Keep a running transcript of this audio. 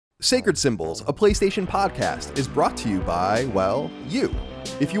Sacred Symbols, a PlayStation podcast, is brought to you by, well, you.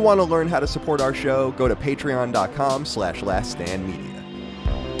 If you want to learn how to support our show, go to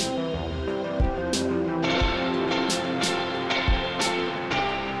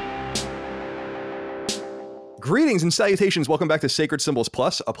Greetings and salutations. Welcome back to Sacred Symbols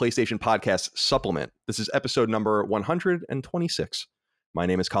Plus, a PlayStation podcast supplement. This is episode number 126. My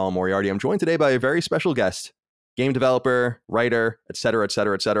name is Colin Moriarty. I'm joined today by a very special guest, game developer, writer, etc.,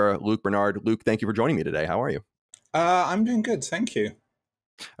 etc., etc., Luc Bernard. Luc, thank you for joining me today. How are you? I'm doing good, thank you.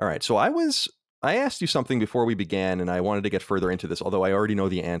 All right, so I asked you something before we began, and I wanted to get further into this, although I already know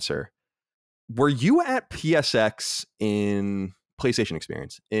the answer. Were you at PSX in PlayStation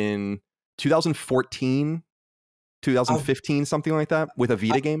Experience in 2014, 2015, something like that, with a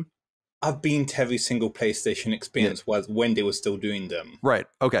Vita game? I've been to every single PlayStation Experience was when they were still doing them. Right,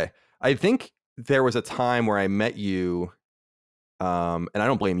 okay. I think there was a time where I met you, and I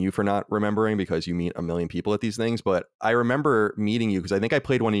don't blame you for not remembering because you meet a million people at these things, but I remember meeting you because I think I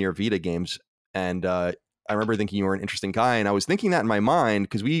played one of your Vita games, and I remember thinking you were an interesting guy, and I was thinking that in my mind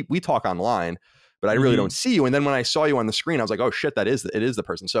because we talk online, but I really don't see you. And then when I saw you on the screen, I was like, oh shit, it is the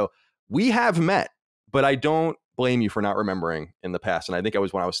person. So we have met, but I don't blame you for not remembering in the past, and I think I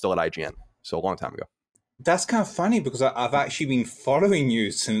was when I was still at IGN, so a long time ago. That's kind of funny because I've actually been following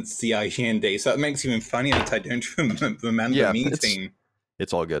you since the IGN days, so it makes it even funnier that I don't remember meeting.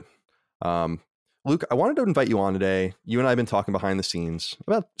 It's all good. Luc, I wanted to invite you on today. You and I have been talking behind the scenes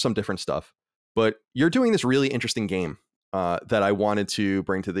about some different stuff, but you're doing this really interesting game that I wanted to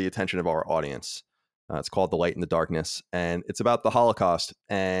bring to the attention of our audience. It's called The Light in the Darkness, and it's about the Holocaust.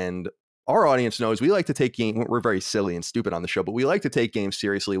 And our audience knows we like to take games. We're very silly and stupid on the show, but we like to take games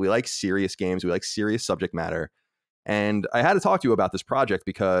seriously. We like serious games. We like serious subject matter. And I had to talk to you about this project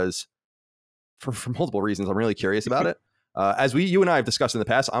because for multiple reasons, I'm really curious about it. As you and I have discussed in the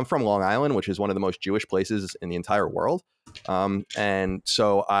past, I'm from Long Island, which is one of the most Jewish places in the entire world. And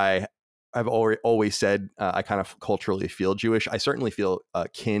so I've always said I kind of culturally feel Jewish. I certainly feel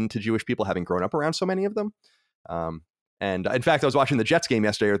kin to Jewish people, having grown up around so many of them. And in fact, I was watching the Jets game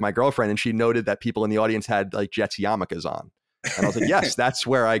yesterday with my girlfriend, and she noted that people in the audience had like Jets yarmulkes on. And I was like, yes, that's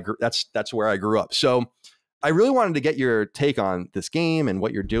where I grew up. So I really wanted to get your take on this game and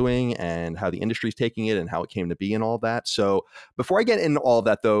what you're doing and how the industry's taking it and how it came to be and all that. So before I get into all of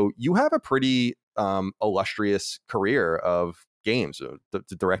that, though, you have a pretty illustrious career of games,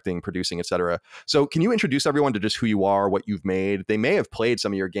 directing, producing, etc. So can you introduce everyone to just who you are, what you've made? They may have played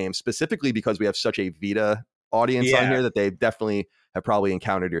some of your games specifically because we have such a Vita audience on here that they definitely have probably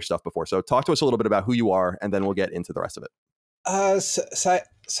encountered your stuff before. So talk to us a little bit about who you are, and then we'll get into the rest of it. So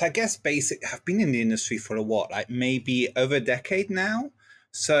I guess I've been in the industry for maybe over a decade now.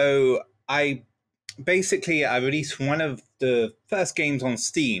 So I released one of the first games on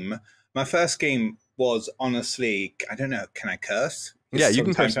Steam. My first game was honestly, I don't know, can I curse? Yeah, you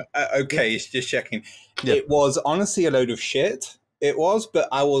can curse. Okay, just checking. Yeah. It was honestly a load of shit. It was, but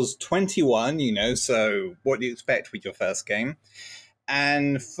I was 21, so what do you expect with your first game?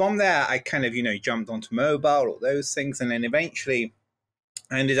 And from there, I kind of, jumped onto mobile, all those things. And then eventually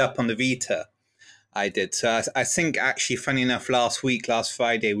I ended up on the Vita. I did. So I think actually, funny enough, last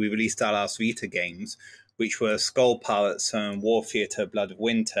Friday, we released our last Vita games, which were Skull Pirates and War Theater, Blood of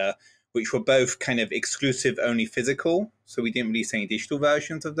Winter, which were both kind of exclusive, only physical. So we didn't release any digital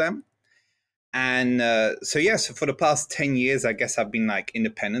versions of them. And so for the past 10 years, I guess I've been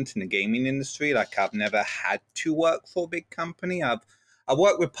independent in the gaming industry. I've never had to work for a big company. I've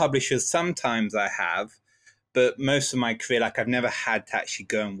worked with publishers. Sometimes I have, but most of my career, I've never had to actually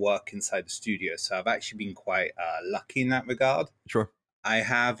go and work inside the studio. So I've actually been quite lucky in that regard. Sure. I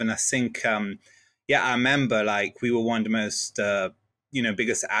have. And I think, I remember we were one of the most,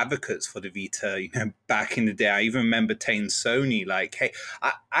 biggest advocates for the Vita, back in the day. I even remember telling Sony, hey,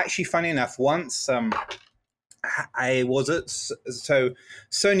 actually, funny enough, once I was at,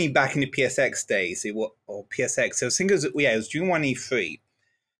 Sony back in the PSX days, or PSX, so I think it was during one E3,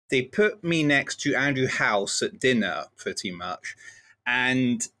 they put me next to Andrew House at dinner, pretty much,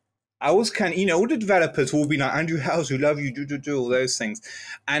 and I was kind of, all the developers will be like, Andrew House, we love you, do all those things,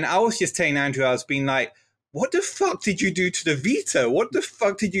 and I was just telling Andrew, I was being like, what the fuck did you do to the Vita? What the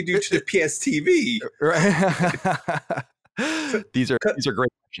fuck did you do to the PSTV? Right. These are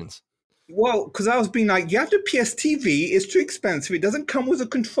great questions. Well, because I was being like, you have the PSTV, it's too expensive. It doesn't come with a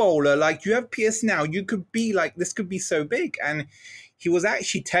controller. You have PS Now, you could be this could be so big. And he was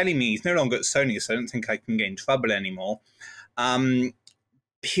actually telling me, he's no longer at Sony, so I don't think I can get in trouble anymore. He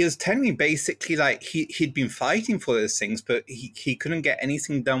was telling me basically he'd been fighting for those things, but he couldn't get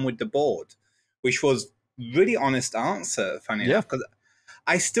anything done with the board, which was really honest answer, funny enough, because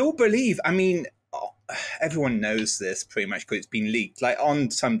I still believe, I mean, everyone knows this pretty much because it's been leaked. Like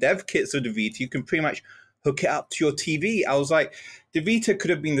on some dev kits of the Vita, you can pretty much hook it up to your TV. I was like, the Vita could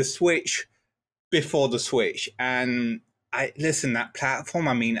have been the Switch before the Switch. And listen, that platform,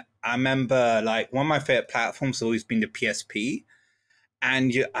 I mean, I remember like one of my favorite platforms has always been the PSP.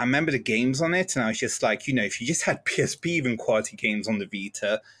 And I remember the games on it, and I was just like, you know, if you just had PSP even quality games on the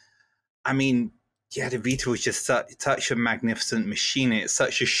Vita, I mean, yeah, the Vita was just such a magnificent machine. It's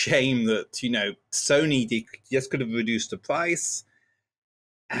such a shame that, you know, Sony just could have reduced the price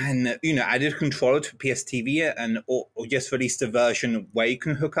and, you know, added a controller to PS TV and or just released a version where you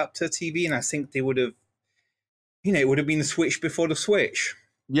can hook up to a TV. And I think they would have, you know, it would have been the Switch before the Switch.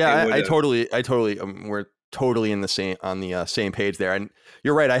 Yeah, I totally, we're totally in the same page there. And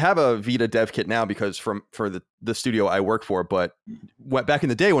you're right. I have a Vita dev kit now because for the studio I work for. But back in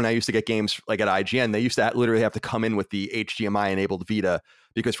the day when I used to get games like at IGN, they used to literally have to come in with the HDMI enabled Vita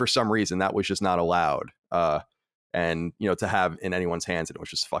because for some reason that was just not allowed. And you know, to have in anyone's hands, and it was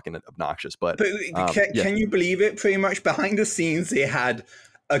just fucking obnoxious. But can you believe it? Pretty much behind the scenes, they had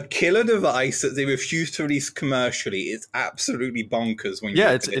a killer device that they refused to release commercially. It's absolutely bonkers when you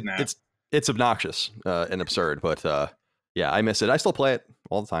look at it now. It's obnoxious and absurd, but yeah, I miss it. I still play it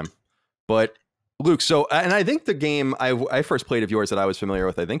all the time. But Luke, so and I think the game I first played of yours that I was familiar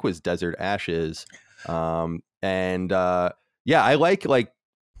with, I think was Desert Ashes, and yeah, I like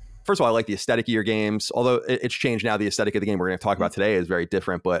first of all, I like the aesthetic of your games, although it's changed now. The aesthetic of the game we're going to talk about today is very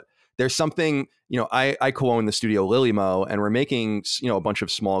different, but there's something, you know, I co-own the studio Lilymo, and we're making, you know, a bunch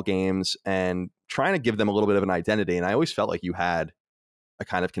of small games and trying to give them a little bit of an identity. And I always felt like you had a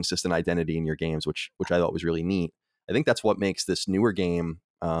kind of consistent identity in your games, which I thought was really neat. I think that's what makes this newer game,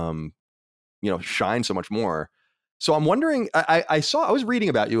 you know, shine so much more. So I'm wondering, I was reading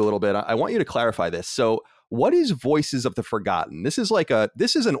about you a little bit. I want you to clarify this. So what is Voices of the Forgotten? This is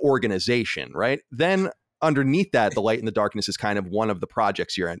an organization, right? Then underneath that, The Light in the Darkness is kind of one of the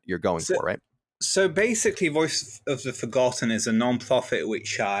projects you're going for, right? So basically, Voice of the Forgotten is a non-profit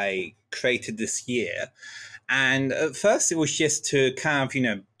which I created this year. And at first it was just to kind of, you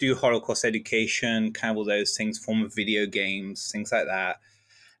know, do Holocaust education, kind of all those things, form of video games, things like that.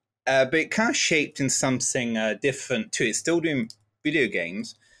 But it kind of shaped in something different too. It's still doing video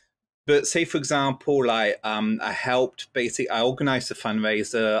games. But say, for example, like I organized a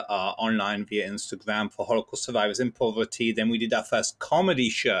fundraiser online via Instagram for Holocaust survivors in poverty. Then we did our first comedy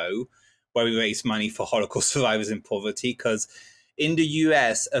show where we raised money for Holocaust survivors in poverty because in the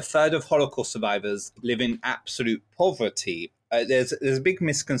US, a third of Holocaust survivors live in absolute poverty. There's a big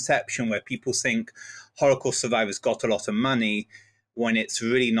misconception where people think Holocaust survivors got a lot of money when it's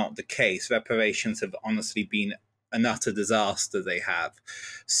really not the case. Reparations have honestly been an utter disaster they have.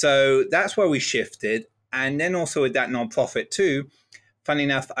 So that's where we shifted. And then also with that nonprofit too, funny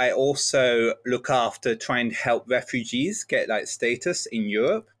enough, I also look after trying to help refugees get like status in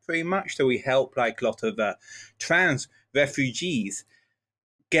Europe pretty much. So we help like a lot of trans refugees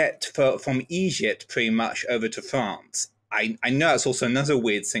get from Egypt pretty much over to France. I know it's also another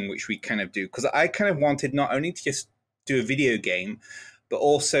weird thing which we kind of do because I kind of wanted not only to just do a video game, but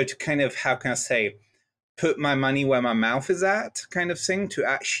also to kind of, how can I say, put my money where my mouth is at kind of thing to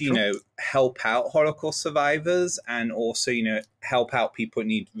actually, you know, help out Holocaust survivors and also, you know, help out people who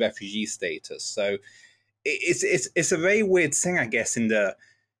need refugee status. So it's a very weird thing, I guess, in the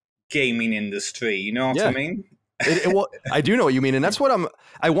gaming industry. You know what I mean? Well, I do know what you mean. And that's what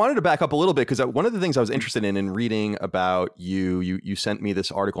I wanted to back up a little bit because one of the things I was interested in reading about you sent me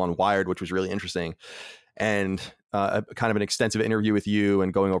this article on Wired, which was really interesting. And kind of an extensive interview with you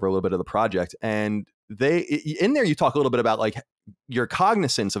and going over a little bit of the project. And in there, you talk a little bit about like your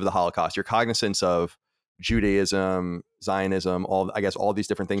cognizance of the Holocaust, your cognizance of Judaism, Zionism, all these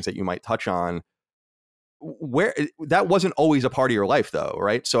different things that you might touch on. Where that wasn't always a part of your life, though,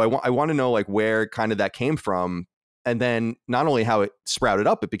 right? So I want to know like where kind of that came from, and then not only how it sprouted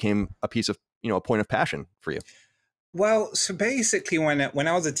up, it became a piece of, you know, a point of passion for you. Well, so basically, when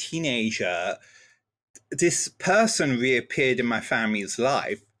I was a teenager, this person reappeared in my family's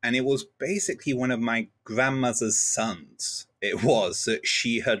life, and it was basically one of my grandmother's sons. It was that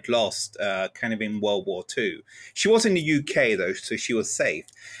she had lost kind of in World War II. She was in the UK, though, so she was safe.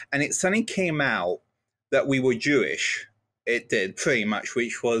 And it suddenly came out that we were Jewish. It did, pretty much,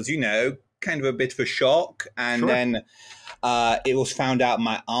 which was, you know, kind of a bit of a shock. And then it was found out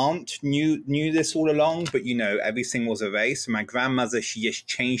my aunt knew this all along, but, you know, everything was erased. My grandmother, she just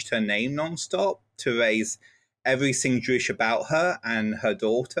changed her name nonstop to raise everything Jewish about her and her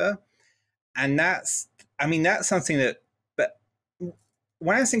daughter. And that's something that, but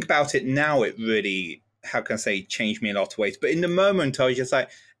when I think about it now, it really how can I say, changed me in a lot of ways. But in the moment, I was just like,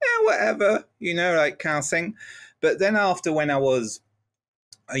 whatever, like kind of thing. But then after, when I was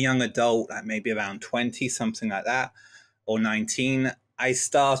a young adult, like maybe around 20, something like that, or 19, I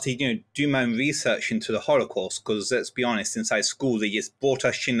started, do my own research into the Holocaust, because let's be honest, inside school, they just brought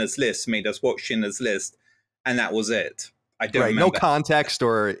us Schindler's List, made us watch Schindler's List, and that was it. I don't remember. No context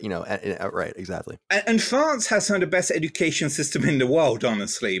or, right, exactly. And France has some of the best education system in the world,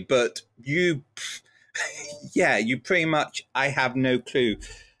 honestly, but you pretty much, I have no clue.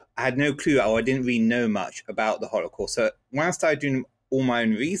 I had no clue, or I didn't really know much about the Holocaust. So when I started doing all my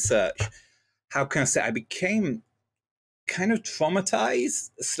own research, how can I say, I became kind of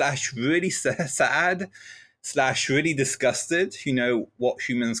traumatized / really sad / really disgusted, what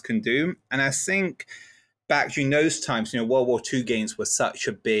humans can do. And I think back during those times, World War II games were such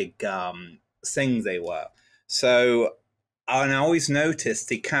a big thing they were. So, and I always noticed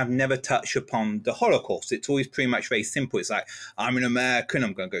they kind of never touch upon the Holocaust. It's always pretty much very simple. It's like, I'm an American,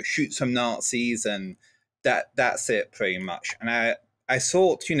 I'm going to go shoot some Nazis, and that's it pretty much. And I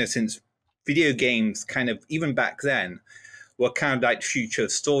thought, since video games kind of, even back then, were kind of like the future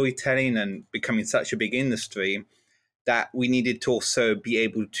of storytelling and becoming such a big industry, that we needed to also be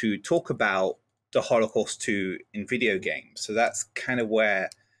able to talk about the Holocaust too in video games. So that's kind of where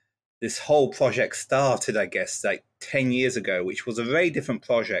this whole project started, I guess, like 10 years ago, which was a very different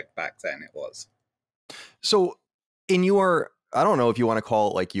project back then. It was. So in your, I don't know if you want to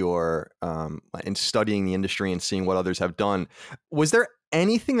call it like your, in studying the industry and seeing what others have done, was there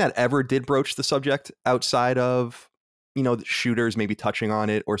anything that ever did broach the subject outside of, the shooters maybe touching on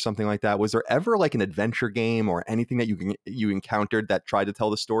it or something like that? Was there ever like an adventure game or anything that you encountered that tried to tell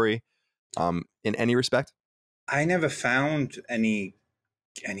the story in any respect? I never found any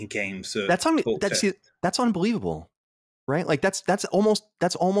games. That's unbelievable, right? Like that's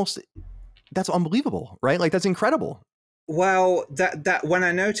unbelievable, right? Like that's incredible. Well, that when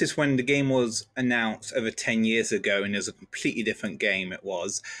I noticed when the game was announced over 10 years ago, and it was a completely different game, it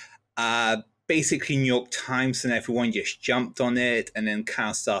was basically New York Times and everyone just jumped on it and then kind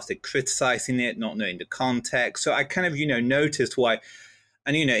of started criticizing it, not knowing the context. So I kind of, noticed why.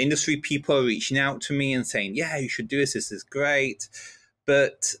 And, industry people are reaching out to me and saying, yeah, you should do this. This is great.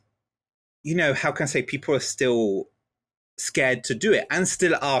 But, how can I say, people are still scared to do it, and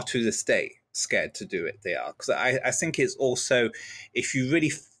still are to this day scared to do it. They are. Because I think it's also, if you really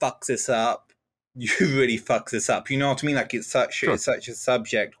fuck this up, you really fuck this up. You know what I mean? Like it's such a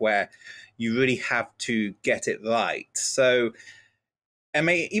subject where you really have to get it right. So, I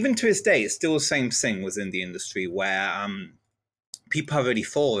mean, even to this day, it's still the same thing within the industry where people are ready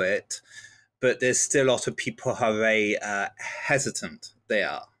for it, but there's still a lot of people who are very hesitant. They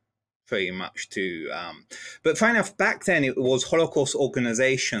are pretty much to. But funny enough, back then it was Holocaust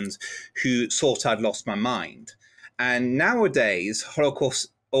organizations who thought I'd lost my mind. And nowadays,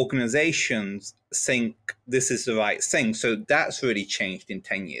 Holocaust organizations think this is the right thing. So that's really changed in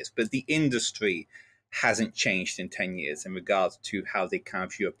 10 years. But the industry hasn't changed in 10 years in regards to how they kind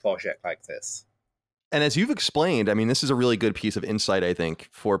of view a project like this. And as you've explained, I mean, this is a really good piece of insight, I think,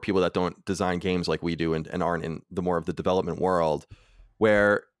 for people that don't design games like we do and aren't in the more of the development world,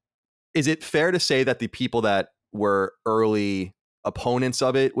 where is it fair to say that the people that were early opponents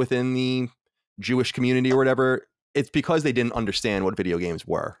of it within the Jewish community or whatever, it's because they didn't understand what video games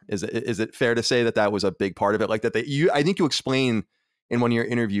were? Is it fair to say that that was a big part of it? Like that I think you explain in one of your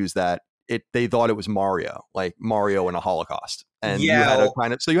interviews that they thought it was Mario, like Mario and a Holocaust. And you had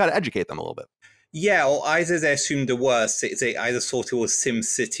to educate them a little bit. Yeah, or either they assumed the worst. They either thought it was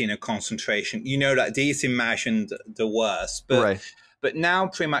SimCity in a concentration. Like they just imagined the worst. But right. But now,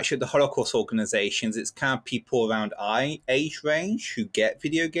 pretty much at the Holocaust organizations, it's kind of people around our age range who get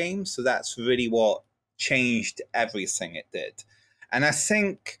video games. So that's really what changed everything it did. And I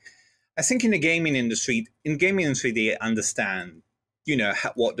think in the gaming industry, they understand,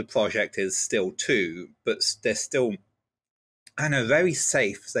 what the project is still too, but they're still, I know, very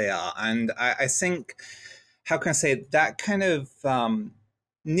safe they are. And I think, how can I say it, that kind of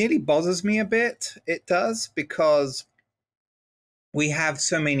nearly bothers me a bit. It does, because we have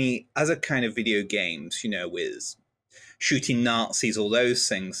so many other kind of video games, with shooting Nazis, all those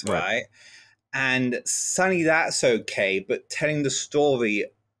things, right? And suddenly that's okay, but telling the story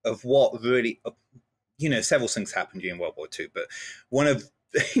of what really, several things happened during World War II, but one of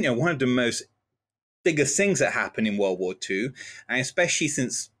the most biggest things that happened in World War II, and especially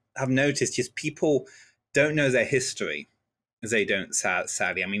since I've noticed just people don't know their history. They don't,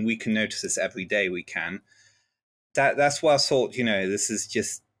 sadly. I mean, we can notice this every day, we can. That's why I thought, this is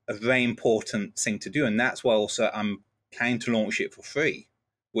just a very important thing to do. And that's why also I'm planning to launch it for free.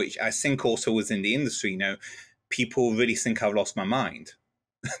 which I think also was in the industry, people really think I've lost my mind.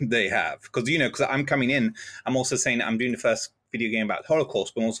 They have. Because, because I'm coming in, I'm also saying that I'm doing the first video game about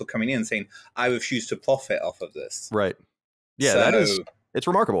Holocaust, but I'm also coming in and saying I refuse to profit off of this. Right. Yeah, it's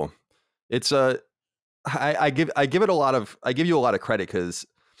remarkable. It's I give you a lot of credit, because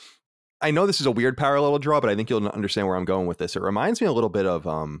I know this is a weird parallel to draw, but I think you'll understand where I'm going with this. It reminds me a little bit of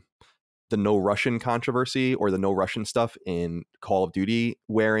the no Russian controversy, or the no Russian stuff in Call of Duty,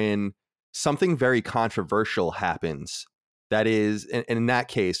 wherein something very controversial happens. That is, and in that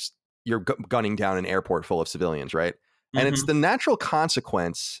case, you're gunning down an airport full of civilians, right? And it's the natural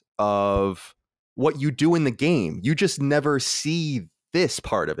consequence of what you do in the game. You just never see this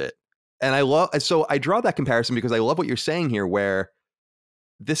part of it. And I draw that comparison because I love what you're saying here, where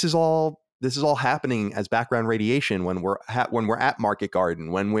this is all happening as background radiation when we're at Market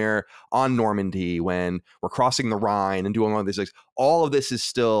Garden, when we're on Normandy, when we're crossing the Rhine and doing all these things. All of this is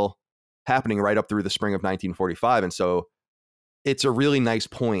still happening right up through the spring of 1945. And so it's a really nice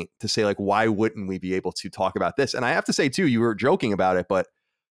point to say, like, why wouldn't we be able to talk about this? And I have to say too, you were joking about it, but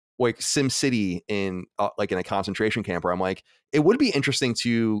like SimCity in like in a concentration camp, where I'm like, it would be interesting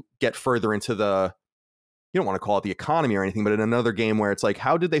to get further into the, you don't want to call it the economy or anything, but in another game where it's like,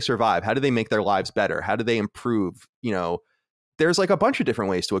 how did they survive? How did they make their lives better? How did they improve? There's like a bunch of different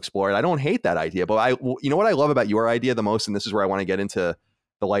ways to explore it. I don't hate that idea, but what I love about your idea the most, and this is where I want to get into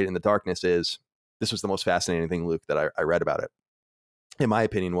the light and the darkness, is this was the most fascinating thing, Luke, that I read about it, in my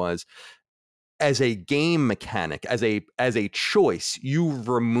opinion, was as a game mechanic, as a choice, you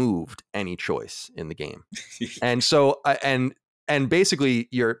removed any choice in the game. And so, and basically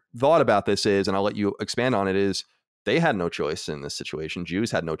your thought about this is, and I'll let you expand on it, is they had no choice in this situation.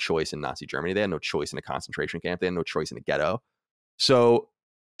 Jews had no choice in Nazi Germany. They had no choice in a concentration camp. They had no choice in a ghetto. So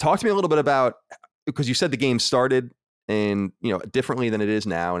talk to me a little bit about, because you said the game started in, differently than it is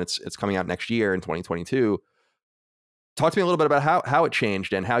now, and it's coming out next year in 2022. Talk to me a little bit about how it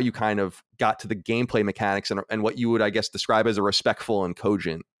changed and how you kind of got to the gameplay mechanics and what you would, I guess, describe as a respectful and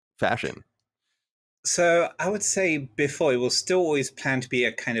cogent fashion. So I would say before, it was still always planned to be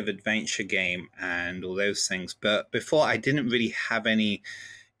a kind of adventure game and all those things. But before, I didn't really have any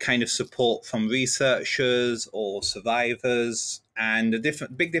kind of support from researchers or survivors. And the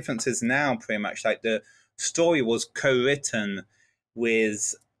big difference is now pretty much like the story was co-written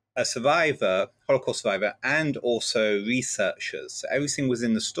with a survivor, Holocaust survivor, and also researchers. So everything was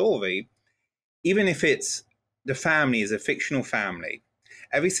in the story, even if the family is a fictional family.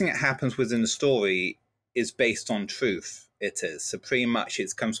 Everything that happens within the story is based on truth. It is. So pretty much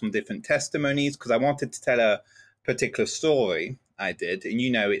it comes from different testimonies, because I wanted to tell a particular story. I did. And,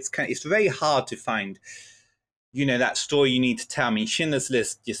 it's very hard to find, that story you need to tell. I mean, Schindler's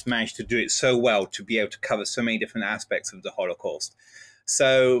List just managed to do it so well to be able to cover so many different aspects of the Holocaust.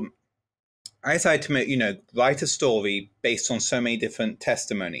 So I decided to write a story based on so many different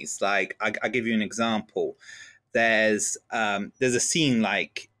testimonies. Like, I'll give you an example. There's a scene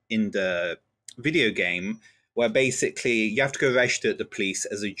like in the video game where basically you have to go register at the police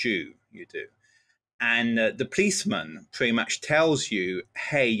as a Jew. You do. And the policeman pretty much tells you,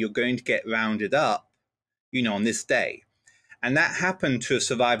 hey, you're going to get rounded up, on this day. And that happened to a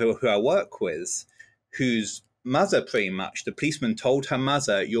survivor who I work with, whose mother, pretty much, the policeman told her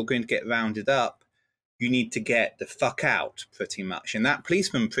mother, you're going to get rounded up. You need to get the fuck out, pretty much. And that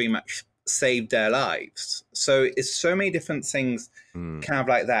policeman pretty much saved their lives. So it's so many different things kind of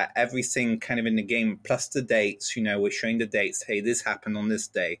like that. Everything kind of in the game, plus the dates, we're showing the dates. Hey, this happened on this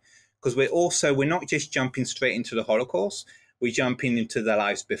day. Because we're not just jumping straight into the Holocaust. We're jumping into their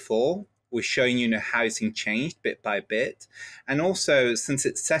lives before. We're showing, how everything changed bit by bit. And also, since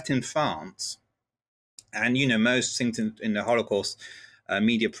it's set in France, and, most things in the Holocaust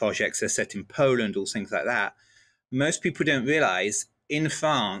media projects are set in Poland, or things like that, most people don't realize in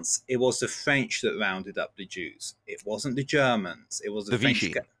France, it was the French that rounded up the Jews. It wasn't the Germans. It was the French.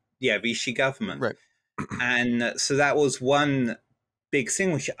 Vichy. Vichy government. Right. And so that was one big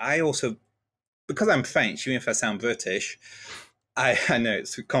thing, which I also, because I'm French, even if I sound British, I know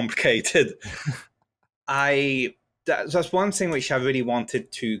it's complicated. That's one thing which I really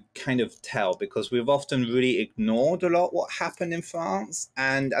wanted to kind of tell, because we've often really ignored a lot what happened in France.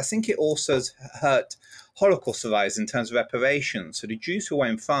 And I think it also has hurt Holocaust survivors in terms of reparations. So the Jews who were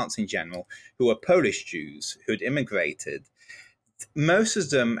in France in general, who were Polish Jews who had immigrated, most of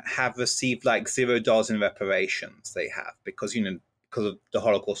them have received like $0 in reparations. They have, because, because of the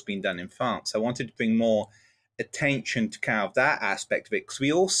Holocaust being done in France. I wanted to bring more attention to kind of that aspect of it, because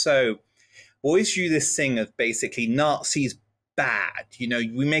we also always view this thing as basically Nazis bad.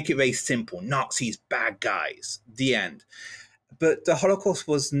 We make it very simple. Nazis, bad guys, the end. But the Holocaust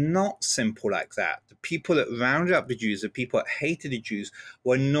was not simple like that. The people that rounded up the Jews, the people that hated the Jews,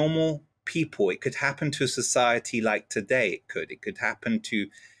 were normal people. It could happen to a society like today. It could happen to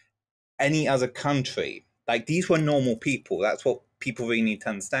any other country. Like, these were normal people. That's what people really need to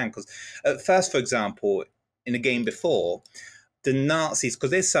understand. Because at first, for example, in the game before, the Nazis, because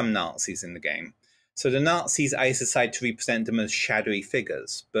there's some Nazis in the game, so the Nazis, I decided to represent them as shadowy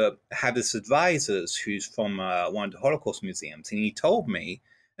figures. But I had this advisor who's from one of the Holocaust museums, and he told me,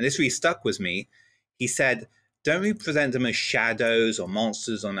 and this really stuck with me, he said, don't represent them as shadows or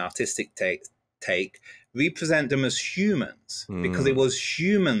monsters on an artistic take. Represent them as humans, because it was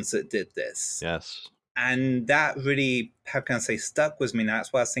humans that did this. Yes. And that really, how can I say, stuck with me. And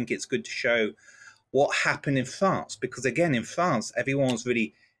that's why I think it's good to show what happened in France. Because again, in France, everyone was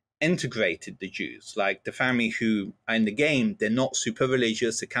really integrated, the Jews. Like the family who are in the game, they're not super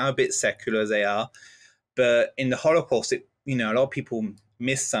religious. They're kind of a bit secular, they are. But in the Holocaust, a lot of people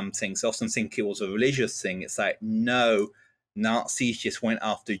miss some things. They often think it was a religious thing. It's like, no, Nazis just went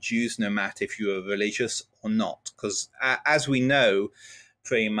after Jews no matter if you were religious or not. Because as we know,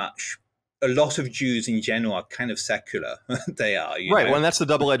 pretty much, a lot of Jews in general are kind of secular. They are. Right. Well, and that's the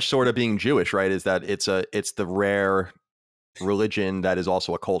double-edged sword of being Jewish, right? Is that it's the rare religion that is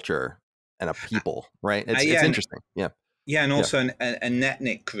also a culture and a people, right? It's interesting. Yeah. Yeah, and also an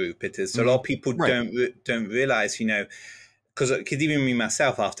ethnic group it is. So a lot of people don't realize, because even me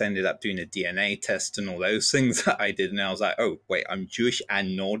myself, after I ended up doing a DNA test and all those things that I did, and I was like, oh, wait, I'm Jewish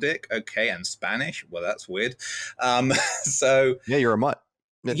and Nordic, okay, and Spanish. Well, that's weird. So yeah, you're a mutt.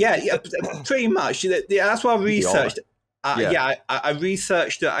 Yeah, pretty much. That's what I researched. I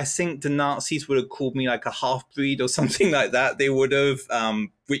researched that I think the Nazis would have called me like a half-breed or something like that. They would have,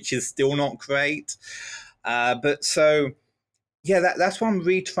 which is still not great. But so, yeah, that's what I'm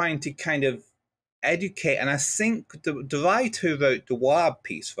really trying to kind of educate. And I think the writer who wrote the Ward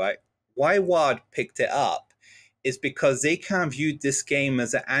piece, right, why Ward picked it up is because they kind of viewed this game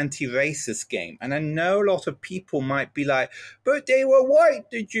as an anti-racist game. And I know a lot of people might be like, but they were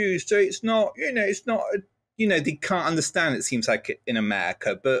white, the Jews, so it's not, it's not, they can't understand, it seems like, in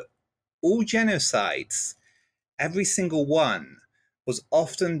America. But all genocides, every single one, was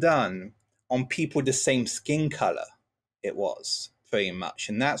often done on people the same skin color. It was, pretty much.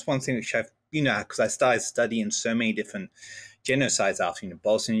 And that's one thing which I've, because I started studying so many different genocides after,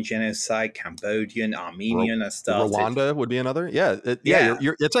 Bosnian genocide, Cambodian, Armenian. I started. Rwanda would be another. Yeah.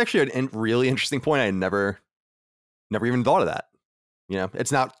 It's actually a really interesting point. I never even thought of that.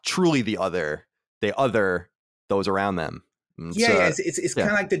 It's not truly the other. They other those around them. It's kind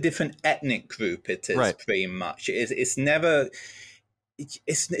of like the different ethnic group. It is pretty much. It's never.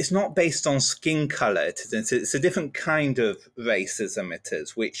 It's not based on skin color. It's a different kind of racism. It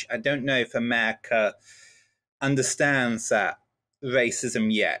is, which I don't know if America understands that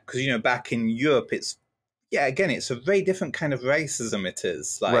racism yet, because back in Europe it's a very different kind of racism. It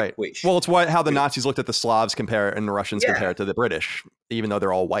is like it's how the Nazis looked at the Slavs and the Russians compared to the British, even though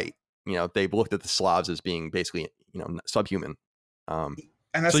they're all white. They looked at the Slavs as being basically subhuman.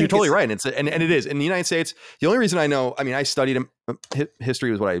 So you're totally right, and it is in the United States. The only reason I know, I studied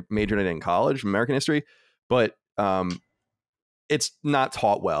history was what I majored in college, American history, but it's not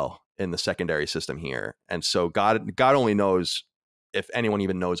taught well in the secondary system here. And so God only knows if anyone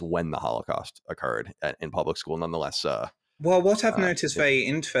even knows when the Holocaust occurred in public school, nonetheless. Well, what I've noticed very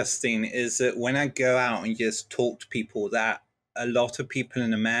interesting is that when I go out and just talk to people, that a lot of people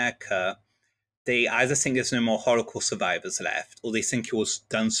in America, they either think there's no more Holocaust survivors left, or they think it was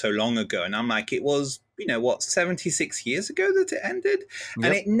done so long ago. And I'm like, it was, 76 years ago that it ended? Yep.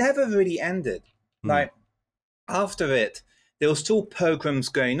 And it never really ended. Like, after it, there were still pogroms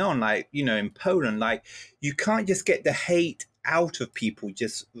going on, like, in Poland. Like, you can't just get the hate out of people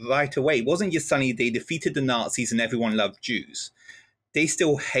just right away. It wasn't just suddenly they defeated the Nazis and everyone loved Jews. They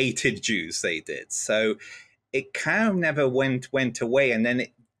still hated Jews, they did. So it kind of never went away. And then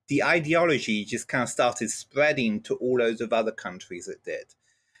the ideology just kind of started spreading to all those of other countries it did.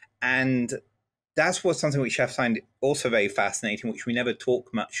 And that's something which I find also very fascinating, which we never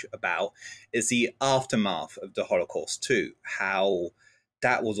talk much about, is the aftermath of the Holocaust too. How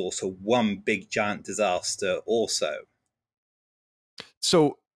that was also one big giant disaster also.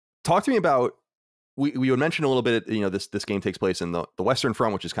 So talk to me about, we would mention a little bit, this game takes place in the Western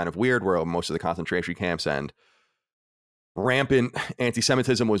Front, which is kind of weird, where most of the concentration camps and rampant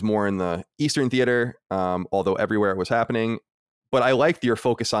anti-Semitism was more in the Eastern theater, although everywhere it was happening. But I liked your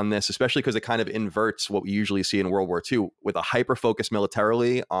focus on this, especially because it kind of inverts what we usually see in World War II, with a hyper-focus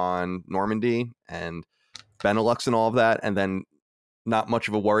militarily on Normandy and Benelux and all of that, and then not much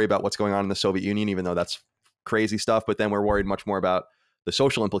of a worry about what's going on in the Soviet Union, even though that's crazy stuff, but then we're worried much more about the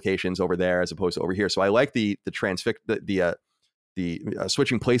social implications over there as opposed to over here. So I like the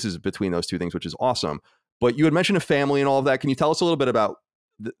switching places between those two things, which is awesome. But you had mentioned a family and all of that. Can you tell us a little bit about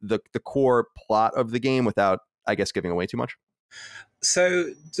the core plot of the game without, I guess, giving away too much?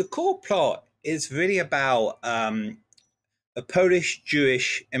 So the core plot is really about a Polish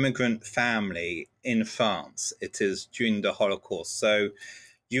Jewish immigrant family in France. It is during the Holocaust. So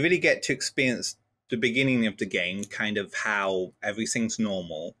you really get to experience the beginning of the game, kind of how everything's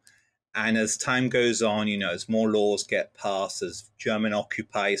normal. And as time goes on, you know, as more laws get passed, as German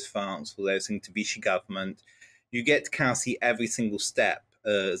occupies France, for those things, the Vichy government, you get to kind of see every single step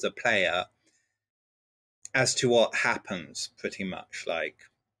as a player as to what happens, pretty much, like,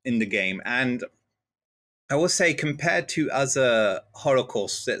 in the game. And I will say, compared to other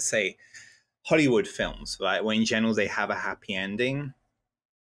Holocaust, let's say, Hollywood films, right, where in general they have a happy ending,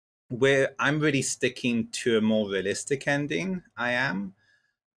 where I'm really sticking to a more realistic ending, I am.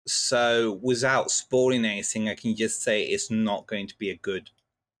 So without spoiling anything, I can just say it's not going to be a good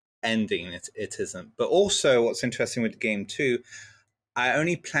ending. It isn't. But also what's interesting with the game too, I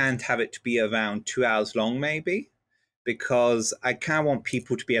only plan to have it to be around 2 hours long, maybe, because I kind of want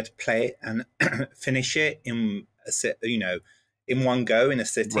people to be able to play it and finish it in in one go, in a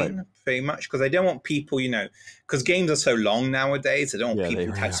sitting, right, pretty much. Because I don't want people, because games are so long nowadays, I don't want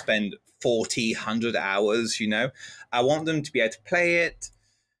people to have to spend 40, 100 hours, I want them to be able to play it,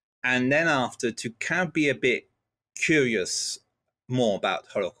 and then after to kind of be a bit curious more about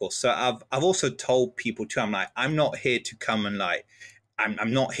Holocaust. So I've also told people too, I'm not here to come and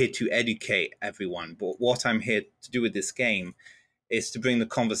I'm not here to educate everyone, but what I'm here to do with this game is to bring the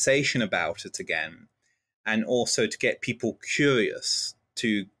conversation about it again, and also to get people curious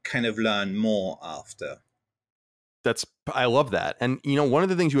to kind of learn more after. I love that. And, one of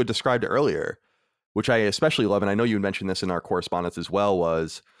the things you had described earlier, which I especially love, and I know you mentioned this in our correspondence as well,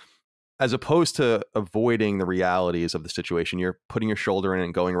 was as opposed to avoiding the realities of the situation, you're putting your shoulder in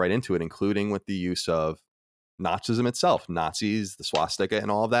and going right into it, including with the use of Nazism itself, Nazis, the swastika,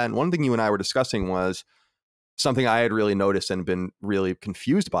 and all of that. And one thing you and I were discussing was something I had really noticed and been really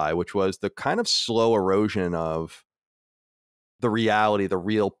confused by, which was the kind of slow erosion of the reality, the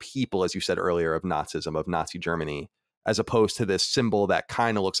real people, as you said earlier, of Nazism, of Nazi Germany, as opposed to this symbol that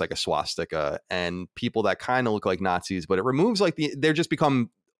kind of looks like a swastika and people that kind of look like Nazis, but it removes they're just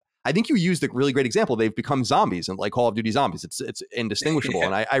become, I think you used a really great example. They've become zombies, and like Call of Duty zombies. It's indistinguishable. Yeah.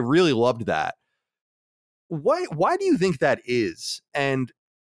 And I really loved that. Why do you think that is? And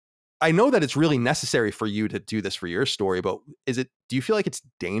I know that it's really necessary for you to do this for your story, but do you feel like it's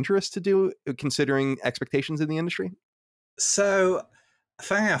dangerous to do, considering expectations in the industry? So,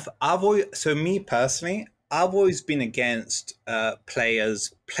 funny enough, me personally, I've always been against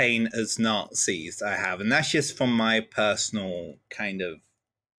players playing as Nazis. I have, and that's just from my personal kind of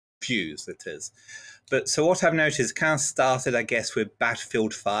views, it is. But so what I've noticed kind of started, I guess, with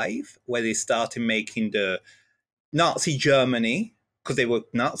Battlefield 5, where they started making the Nazi Germany, because they were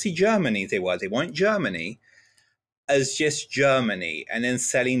Nazi Germany, they weren't Germany, as just Germany, and then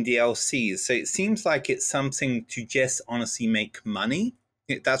selling DLCs. So it seems like it's something to just honestly make money.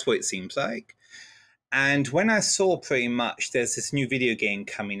 That's what it seems like. And when I saw pretty much there's this new video game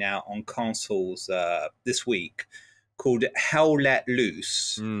coming out on consoles this week called Hell Let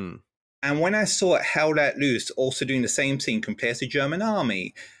Loose. Mm. And when I saw it, Hell Let Loose also doing the same thing compared to German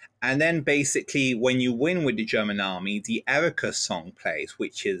army. And then basically when you win with the German army, the Erica song plays,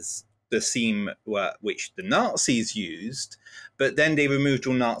 which is the theme which the Nazis used, but then they removed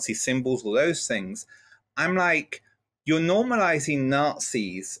all Nazi symbols, all those things. I'm like, you're normalizing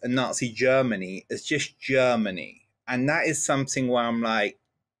Nazis and Nazi Germany as just Germany. And that is something where I'm like,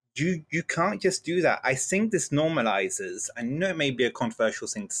 you can't just do that. I think this normalizes, I know it may be a controversial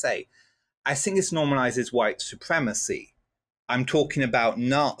thing to say, I think this normalizes white supremacy. I'm talking about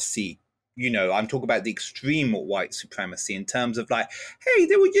Nazi, I'm talking about the extreme white supremacy in terms of like, hey,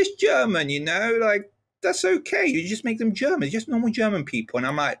 they were just German, like, that's okay. You just make them German, just normal German people. And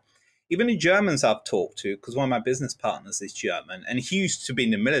I'm like, even the Germans I've talked to, because one of my business partners is German, and he used to be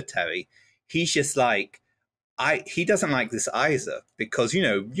in the military, he's just like, he doesn't like this either, because,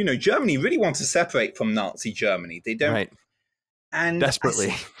 Germany really wants to separate from Nazi Germany. They don't. Right. And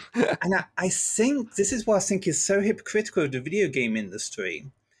desperately. I think this is what I think is so hypocritical of the video game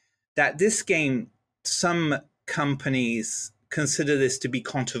industry, that this game, some companies consider this to be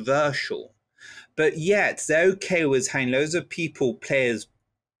controversial, but yet they're okay with having loads of people play as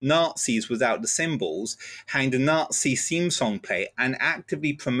Nazis without the symbols, having the Nazi theme song play, and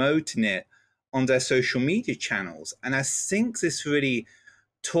actively promoting it on their social media channels. And I think this really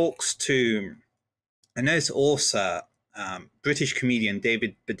talks to I know it's also British comedian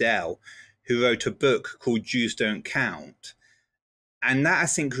David Bedell, who wrote a book called Jews Don't Count. And that, I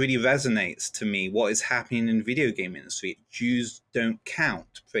think, really resonates to me, what is happening in the video game industry. Jews don't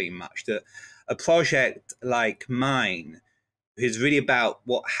count, pretty much. That a project like mine is really about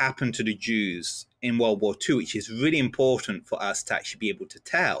what happened to the Jews in World War II, which is really important for us to actually be able to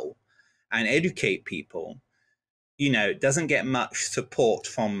tell and educate people. You know, it doesn't get much support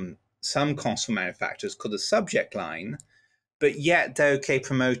from some console manufacturers because of the subject line, but yet they're okay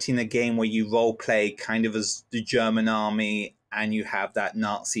promoting a game where you role play kind of as the German army and you have that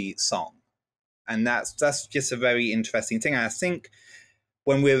Nazi song. And that's just a very interesting thing. And I think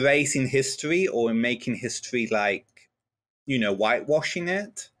when we're erasing history or making history like, you know, whitewashing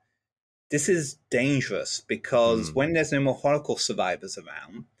it, this is dangerous, because when there's no more Holocaust survivors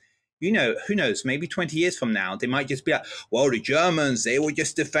around, you know, who knows, maybe 20 years from now, they might just be like, well, the Germans, they were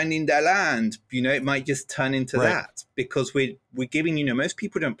just defending their land. You know, it might just turn into that, because we're giving, you know, most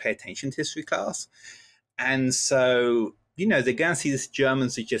people don't pay attention to history class. And so, you know, they're going to see this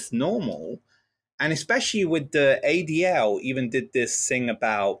Germans are just normal. And especially with the ADL even did this thing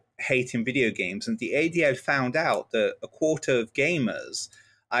about hating video games. And the ADL found out that a quarter of gamers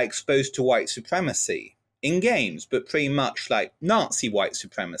are exposed to white supremacy in games, but pretty much like Nazi white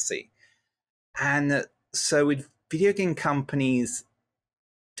supremacy. And so with video game companies,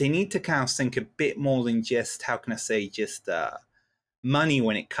 they need to kind of think a bit more than just, how can I say, just money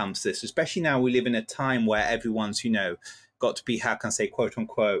when it comes to this, especially now we live in a time where everyone's, you know, got to be, how can I say, quote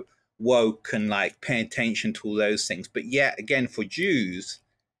unquote, woke and like paying attention to all those things. But yet again, for Jews,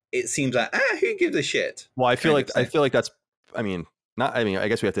 it seems like, who gives a shit? Well, I feel like that's, I mean, I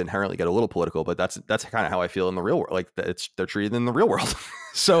guess we have to inherently get a little political, but that's kind of how I feel in the real world. Like they're treated in the real world.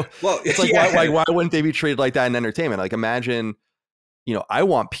 So well, it's like, why wouldn't they be treated like that in entertainment? Like, imagine, you know, I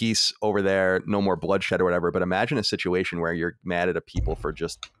want peace over there, no more bloodshed or whatever, but imagine a situation where you're mad at a people for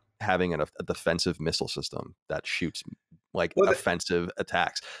just having a defensive missile system that shoots like offensive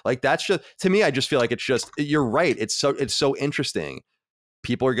attacks. Like, that's just, to me, I just feel like it's just, you're right. It's so interesting.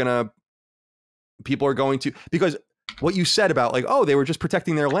 People are going to, because what you said about like, oh, they were just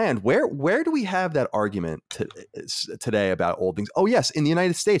protecting their land. Where do we have that argument today about old things? Oh, yes, in the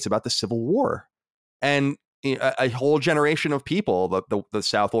United States about the Civil War, and a whole generation of people. The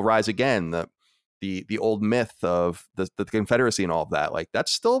South will rise again. The old myth of the Confederacy and all of that, like, that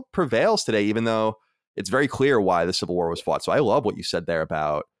still prevails today, even though it's very clear why the Civil War was fought. So I love what you said there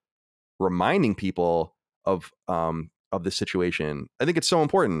about reminding people of the situation. I think it's so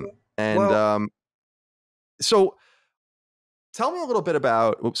important. And so tell me a little bit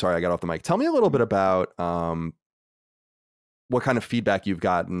about, oops, sorry, I got off the mic. Tell me a little bit about what kind of feedback you've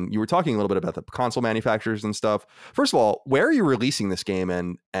gotten. You were talking a little bit about the console manufacturers and stuff. First of all, where are you releasing this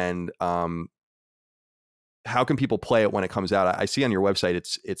game, and how can people play it when it comes out? I see on your website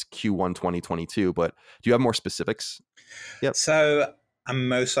it's Q1 2022, but do you have more specifics? Yep. So I'm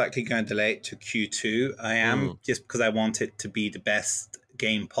most likely going to delay it to Q2. I am, just because I want it to be the best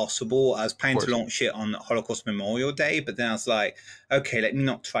game possible. I was planning to launch it on Holocaust Memorial Day, but then I was like, okay, let me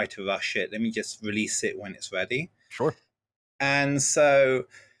not try to rush it. Let me just release it when it's ready. Sure. And so,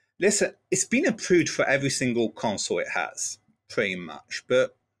 listen, it's been approved for every single console it has, pretty much.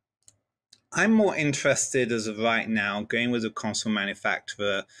 But I'm more interested as of right now going with a console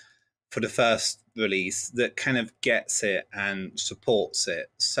manufacturer for the first release that kind of gets it and supports it.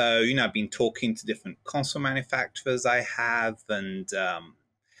 So, you know, I've been talking to different console manufacturers I have, and,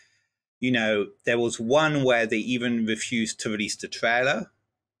 you know, there was one where they even refused to release the trailer,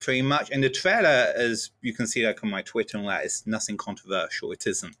 pretty much. And the trailer, as you can see, like on my Twitter and all that, is nothing controversial. It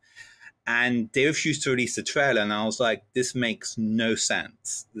isn't. And they refused to release the trailer, and I was like, this makes no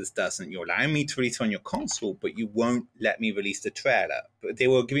sense. This doesn't. You're allowing me to release it on your console, but you won't let me release the trailer. But they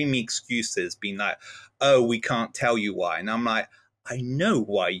were giving me excuses, being like, oh, we can't tell you why. And I'm like, I know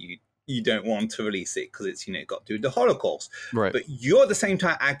why you don't want to release it, because it's, you know, got to do with the Holocaust. Right. But you're at the same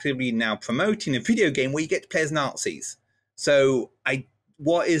time actively now promoting a video game where you get to play as Nazis. So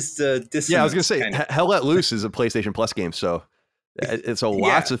what is the dissonance? Yeah, I was going to say, Hell Let Loose is a PlayStation Plus game, so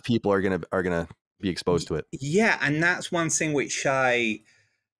lots of people are gonna be exposed to it. Yeah, and that's one thing which I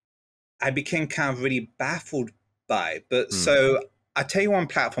became kind of really baffled by. But so I tell you one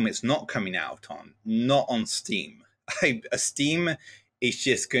platform it's not coming out on, not on Steam. Steam is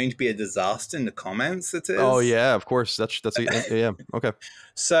just going to be a disaster in the comments. It is. Oh yeah, of course. That's yeah. Okay.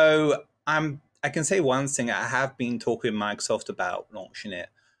 So I can say one thing. I have been talking with Microsoft about launching it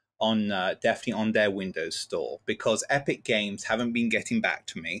on definitely on their Windows store, because Epic Games haven't been getting back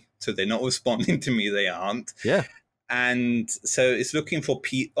to me, so they're not responding to me. They aren't. Yeah. And so it's looking for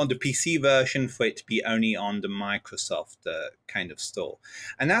on the PC version for it to be only on the Microsoft kind of store.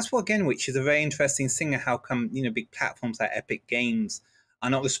 And that's what, again, which is a very interesting thing. How come, big platforms like Epic Games are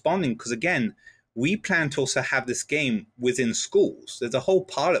not responding? Because, again, we plan to also have this game within schools. There's a whole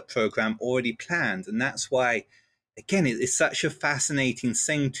pilot program already planned. And that's why, again, it's such a fascinating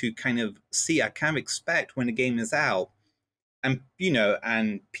thing to kind of see. I kind of expect when the game is out and,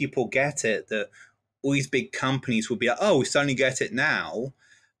 and people get it, that all these big companies will be like, oh, we suddenly get it now.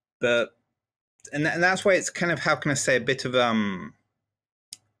 But, and that's why it's kind of, how can I say, a bit of,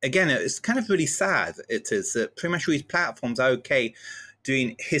 again, it's kind of really sad. It is that pretty much all these platforms are okay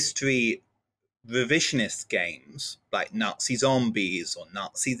doing history revisionist games like Nazi zombies or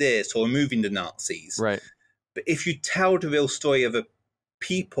Nazi this or removing the Nazis. Right. But if you tell the real story of a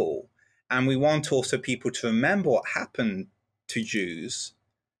people, and we want also people to remember what happened to Jews,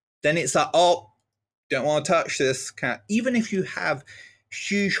 then it's like, oh, don't want to touch this. Even if you have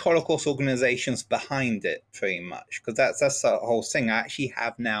huge Holocaust organizations behind it, pretty much, because that's the whole thing. I actually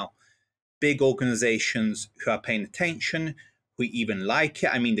have now big organizations who are paying attention, who even like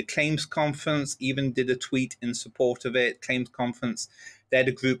it. I mean, the Claims Conference even did a tweet in support of it. Claims Conference, they're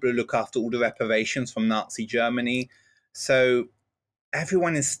the group that look after all the reparations from Nazi Germany. So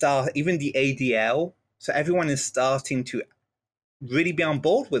everyone is even the ADL. So everyone is starting to really be on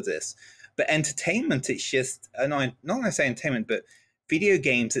board with this. But entertainment, it's just, not going to say entertainment, but video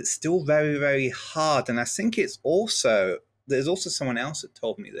games, it's still very, very hard. And I think there's also someone else that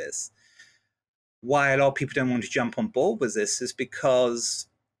told me this. Why a lot of people don't want to jump on board with this is because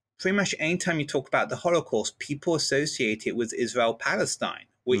pretty much anytime you talk about the Holocaust, people associate it with Israel-Palestine,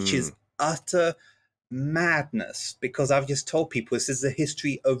 which is utter madness, because I've just told people this is the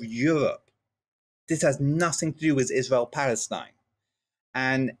history of Europe. This has nothing to do with Israel-Palestine.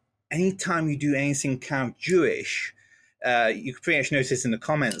 And anytime you do anything kind of Jewish, you can pretty much notice in the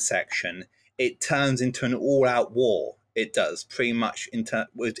comments section, it turns into an all-out war. It does, pretty much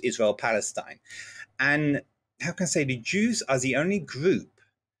with Israel-Palestine. And how can I say, the Jews are the only group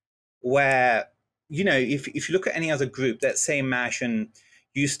where, if you look at any other group, let's say imagine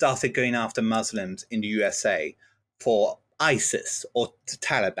you started going after Muslims in the USA for ISIS or the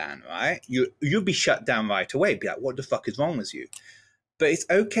Taliban, right? You'll be shut down right away. Be like, what the fuck is wrong with you? But it's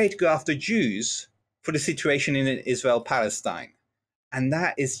okay to go after Jews for the situation in Israel-Palestine. And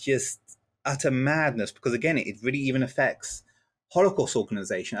that is just utter madness, because, again, it really even affects Holocaust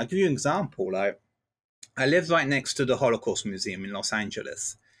organization. I'll give you an example. I live right next to the Holocaust Museum in Los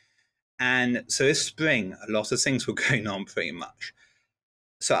Angeles. And so this spring, a lot of things were going on pretty much.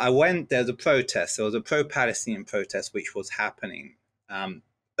 So I went, there was a protest. There was a pro-Palestinian protest which was happening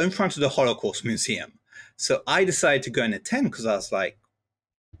in front of the Holocaust Museum. So I decided to go and attend because I was like,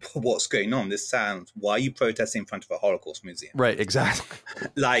 what's going on? Why are you protesting in front of a Holocaust museum? Right, exactly.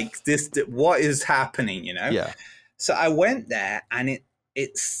 Like this, what is happening, Yeah. So I went there, and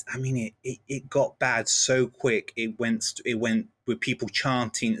it got bad so quick. It went with people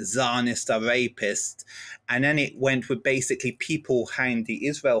chanting "Zionists are rapists," and then it went with basically people hanging the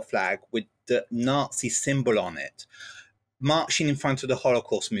Israel flag with the Nazi symbol on it, marching in front of the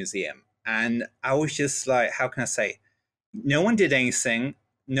Holocaust Museum. And I was just like, how can I say? No one did anything.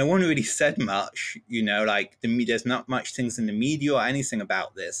 No one really said much, like there's not much things in the media or anything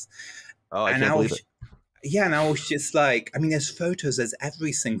about this. Oh, I can't believe it. Yeah, and I was just like, there's photos, there's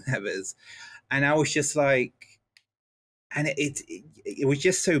everything there is. And I was just like, and it was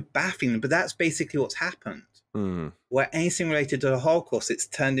just so baffling. But that's basically what's happened. Where anything related to the Holocaust, it's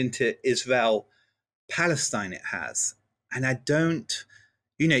turned into Israel-Palestine, it has. And I don't...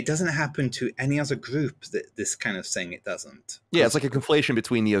 it doesn't happen to any other group, this kind of thing. It doesn't. Yeah, it's like a conflation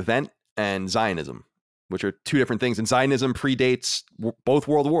between the event and Zionism, which are two different things. And Zionism predates both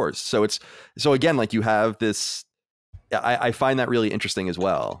world wars. So again, like you have this, I find that really interesting as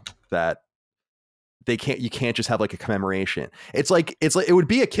well, that you can't just have like a commemoration. It's like, it would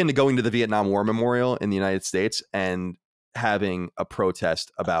be akin to going to the Vietnam War Memorial in the United States and having a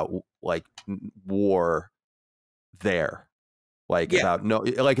protest about like war there.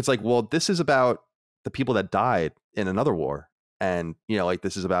 It's like, well, this is about the people that died in another war. And,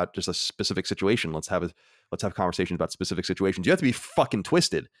 this is about just a specific situation. Let's have conversations about specific situations. You have to be fucking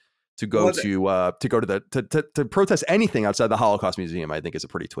twisted to go to protest anything outside the Holocaust Museum. I think is a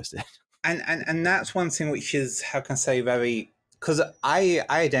pretty twisted. And that's one thing which is, how can I say, very, because I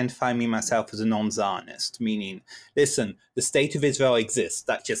identify myself as a non-Zionist, meaning, listen, the state of Israel exists.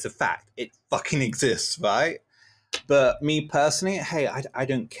 That's just a fact. It fucking exists, right? But me personally, hey, I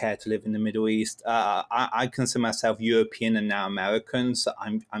don't care to live in the Middle East. I consider myself European and now American, so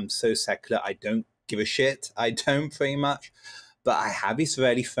I'm so secular. I don't give a shit. I don't pretty much. But I have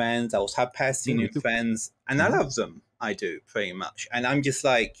Israeli friends. I also have Palestinian friends. And I love them. I do, pretty much. And I'm just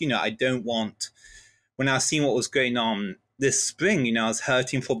like, you know, I don't want... When I was seeing what was going on this spring, you know, I was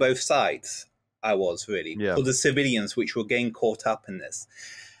hurting for both sides. I was really. For the civilians, which were getting caught up in this.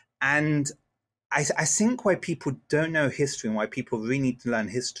 And I think why people don't know history and why people really need to learn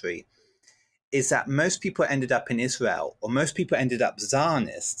history is that most people ended up in Israel, or most people ended up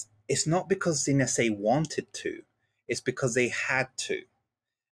Zionists. It's not because they necessarily wanted to. It's because they had to.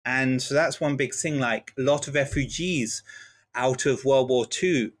 And so that's one big thing. Like a lot of refugees out of World War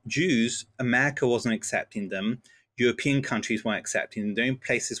II, Jews, America wasn't accepting them. European countries weren't accepting them. The only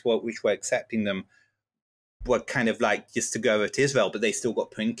places which were accepting them were kind of like just to go over to Israel, but they still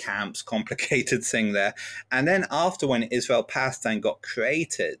got put in camps, complicated thing there. And then after, when Israel-Palestine got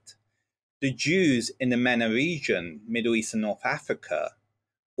created, the Jews in the MENA region, Middle East and North Africa,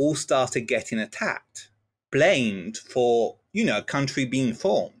 all started getting attacked, blamed for, you know, a country being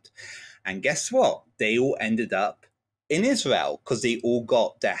formed. And guess what? They all ended up in Israel because they all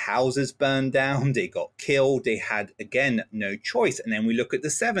got their houses burned down. They got killed. They had, again, no choice. And then we look at the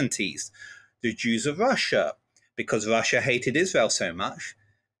 70s, the Jews of Russia, because Russia hated Israel so much,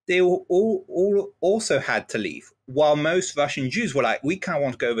 they all also had to leave. While most Russian Jews were like, we kind of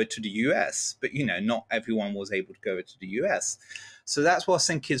want to go over to the US, but, you know, not everyone was able to go over to the US. So that's what I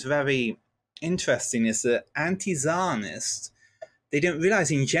think is very interesting, is that anti-Zionists, they don't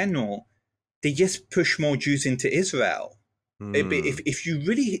realize in general, they just push more Jews into Israel. If you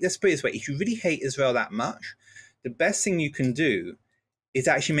really, let's put it this way, if you really hate Israel that much, the best thing you can do is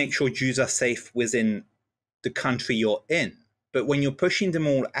actually make sure Jews are safe within the country you're in. But when you're pushing them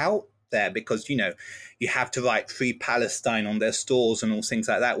all out there, because, you know, you have to write Free Palestine on their stores and all things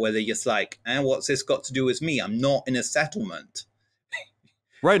like that, where they're just like, what's this got to do with me? I'm not in a settlement.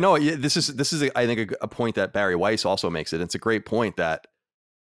 Right. No, this is I think a point that Barry Weiss also makes it. It's a great point that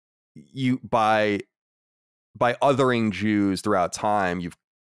you, by othering Jews throughout time, you've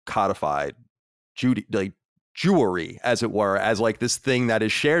codified Jewry, as it were, as like this thing that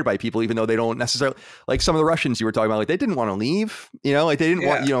is shared by people, even though they don't necessarily, like some of the Russians you were talking about, like they didn't want to leave, you know, like they didn't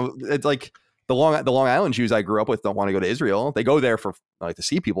want, you know, it's like the Long Island Jews I grew up with don't want to go to Israel. They go there for like to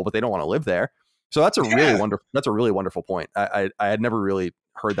see people, but they don't want to live there. So that's a really wonderful point. I had never really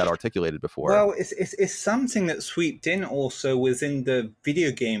heard that articulated before. Well, it's something that swept in also within the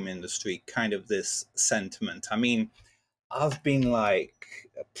video game industry, kind of this sentiment. I mean, I've been like,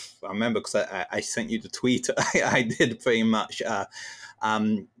 I remember because I sent you the tweet I did pretty much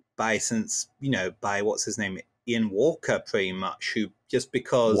by what's his name, Ian Walker, pretty much, who just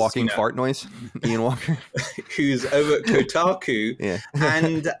because walking fart noise, Ian Walker, who's over at Kotaku,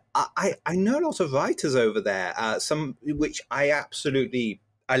 and I know a lot of writers over there, some which I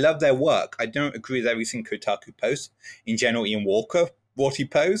love their work. I don't agree with everything Kotaku posts. In general, Ian Walker, what he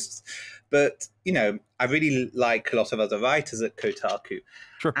posts, but you know, I really like a lot of other writers at Kotaku.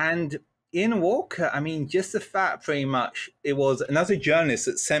 Sure. And Ian Walker, I mean, just the fact, pretty much, it was another journalist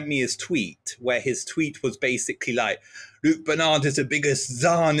that sent me his tweet, where his tweet was basically like, Luc Bernard is the biggest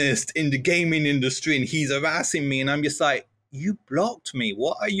Zionist in the gaming industry and he's harassing me. And I'm just like, you blocked me.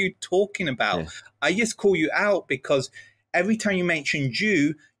 What are you talking about? Yeah. I just call you out because every time you mention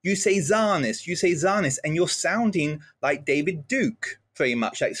Jew, you say Zionist, and you're sounding like David Duke, pretty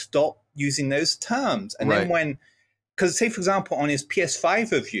much. Like, stop using those terms. And then when, because say, for example, on his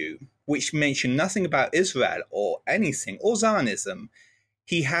PS5 review, which mentioned nothing about Israel or anything, or Zionism,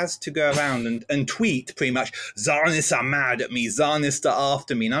 he has to go around and tweet pretty much, Zionists are mad at me, Zionists are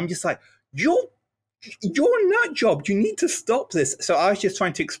after me. And I'm just like, you're a nut job. You need to stop this. So I was just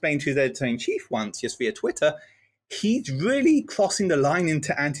trying to explain to the editor-in-chief once, just via Twitter, he's really crossing the line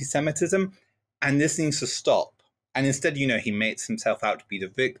into anti-Semitism, and this needs to stop. And instead, you know, he makes himself out to be the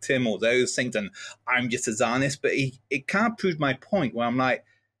victim or those things, and I'm just a Zionist. But it kind of proved my point where I'm like,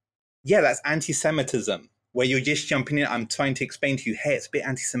 yeah, that's anti-Semitism, where you're just jumping in. I'm trying to explain to you, hey, it's a bit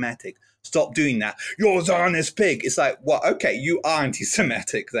anti-Semitic. Stop doing that. You're a Zionist pig. It's like, well, okay, you are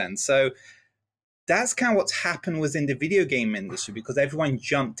anti-Semitic then. So that's kind of what's happened within the video game industry, because everyone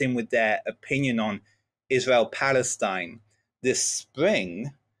jumped in with their opinion on Israel-Palestine this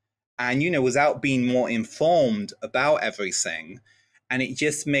spring, and, you know, without being more informed about everything. And it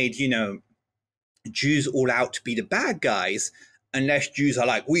just made, you know, Jews all out to be the bad guys, unless Jews are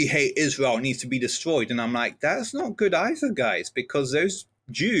like, we hate Israel, it needs to be destroyed. And I'm like, that's not good either, guys, because those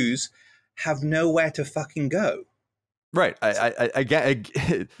Jews have nowhere to fucking go. Right. I get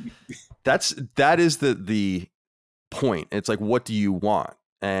that is the point. It's like, what do you want?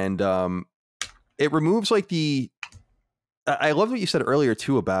 And it removes like I love what you said earlier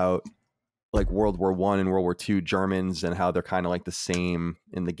too about like World War I and World War II Germans and how they're kind of like the same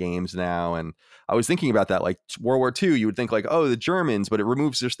in the games now. And I was thinking about that, like World War II, you would think like, oh, the Germans, but it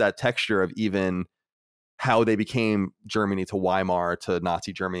removes just that texture of even how they became Germany to Weimar to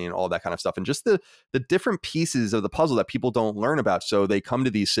Nazi Germany and all that kind of stuff. And just the different pieces of the puzzle that people don't learn about. So they come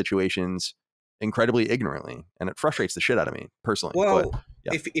to these situations incredibly ignorantly, and it frustrates the shit out of me personally. Well, but,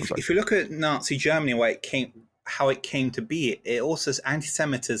 yeah, if you look at Nazi Germany, how it came to be, it also,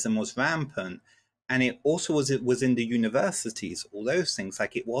 anti-Semitism was rampant, and it also was in the universities, all those things.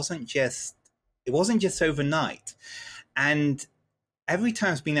 Like it wasn't just overnight. And every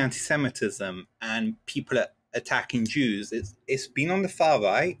time it's been anti-Semitism and people are attacking Jews, it's been on the far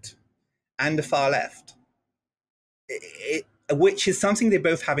right and the far left, which is something they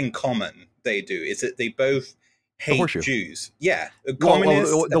both have in common. They do, is that they both hate Jews. Yeah,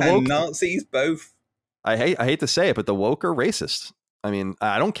 communists and Nazis both. I hate to say it, but the woke are racist. I mean,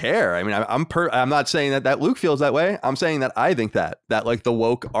 I don't care. I mean, I'm not saying that Luke feels that way. I'm saying that I think that like the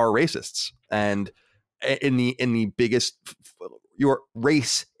woke are racists, and in the biggest, you're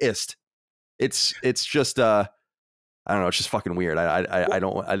racist. It's just I don't know. It's just fucking weird. I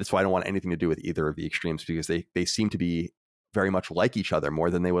don't. That's why I don't want anything to do with either of the extremes, because they seem to be very much like each other more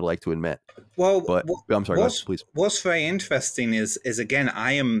than they would like to admit. Well, but I'm sorry, please. What's very interesting is again,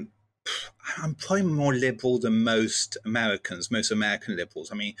 I'm probably more liberal than most American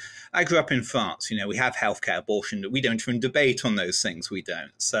liberals. I mean, I grew up in France. You know, we have healthcare, abortion. We don't even debate on those things. We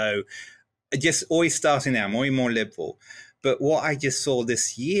don't. So just always starting there, I'm always more liberal. But what I just saw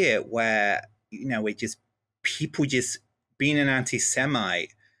this year, where, you know, people just being an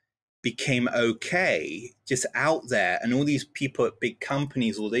anti-Semite became okay, just out there, and all these people at big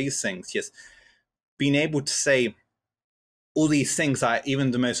companies, all these things, just being able to say all these things. Like even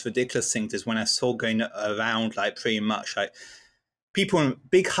the most ridiculous things is when I saw going around, like pretty much like people in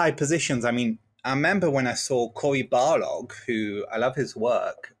big high positions. I mean, I remember when I saw Cory Barlog, who I love his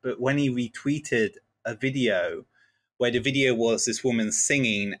work, but when he retweeted a video where the video was this woman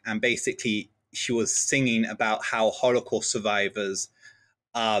singing, and basically she was singing about how Holocaust survivors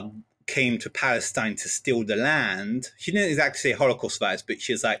came to Palestine to steal the land. She didn't exactly say Holocaust survivors, but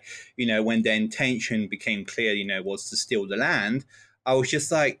she was like, you know, when their intention became clear, you know, was to steal the land. I was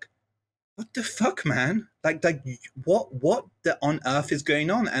just like, what the fuck, man? Like what on earth is going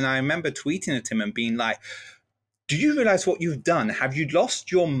on? And I remember tweeting at him and being like, do you realize what you've done? Have you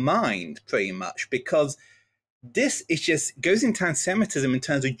lost your mind, pretty much? Because this is just goes into anti-Semitism in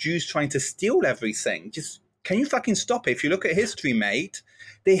terms of Jews trying to steal everything. Just, can you fucking stop it? If you look at history, mate,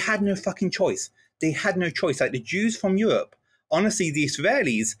 they had no fucking choice. They had no choice. Like the Jews from Europe, honestly, the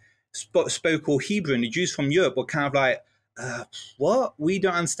Israelis spoke all Hebrew, and the Jews from Europe were kind of like, what? We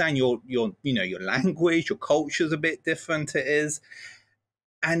don't understand your language, your culture's a bit different. It is.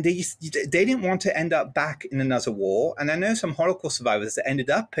 And they didn't want to end up back in another war. And I know some Holocaust survivors that ended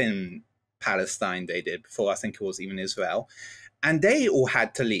up in Palestine, they did, before I think it was even Israel. And they all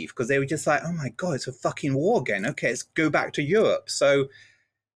had to leave because they were just like, oh my God, it's a fucking war again. Okay, let's go back to Europe. So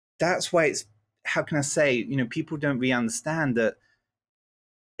that's why it's, how can I say, you know, people don't really understand that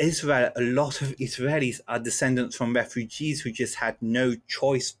Israel, a lot of Israelis are descendants from refugees who just had no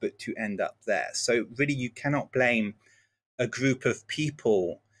choice but to end up there. So really, you cannot blame a group of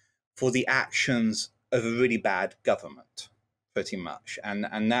people for the actions of a really bad government, pretty much.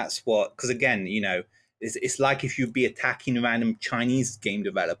 And that's what, because again, you know, it's like if you'd be attacking random Chinese game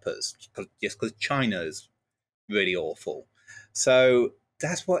developers just because China is really awful. So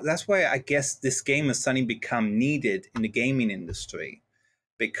that's why I guess this game has suddenly become needed in the gaming industry,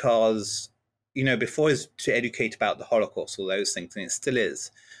 because, you know, before it's to educate about the Holocaust, all those things, and it still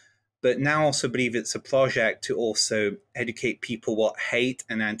is. But now I also believe it's a project to also educate people what hate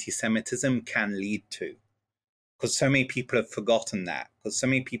and anti-Semitism can lead to. Because so many people have forgotten that. Because so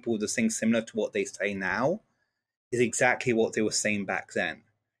many people, the things similar to what they say now is exactly what they were saying back then.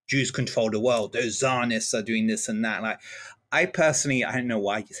 Jews control the world. Those Zionists are doing this and that. Like, I personally, I don't know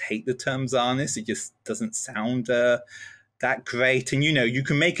why I just hate the term Zionist. It just doesn't sound that great. And, you know, you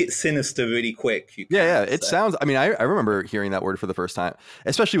can make it sinister really quick. Yeah. It sounds, I mean, I remember hearing that word for the first time,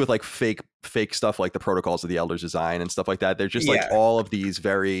 especially with like fake stuff like the Protocols of the Elders design and stuff like that. There's just like all of these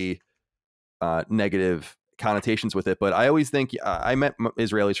very negative connotations with it. But I always think, I met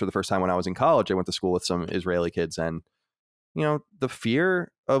Israelis for the first time when I was in college. I went to school with some Israeli kids, and, you know, the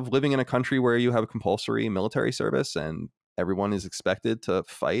fear of living in a country where you have a compulsory military service and everyone is expected to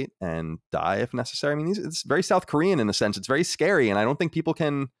fight and die if necessary. I mean, it's very South Korean in a sense. It's very scary. And I don't think people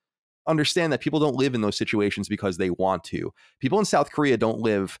can understand that people don't live in those situations because they want to. People in South Korea don't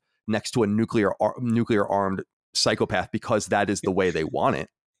live next to a nuclear armed psychopath because that is the way they want it.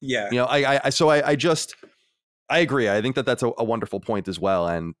 Yeah. You know, I agree. I think that that's a wonderful point as well.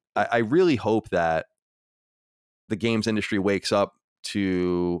 And I really hope that the games industry wakes up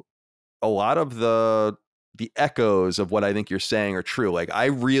to a lot of the echoes of what I think you're saying are true. Like, I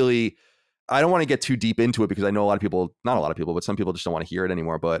don't want to get too deep into it because I know a lot of people, not a lot of people, but some people just don't want to hear it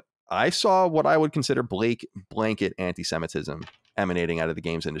anymore. But I saw what I would consider blanket anti-Semitism emanating out of the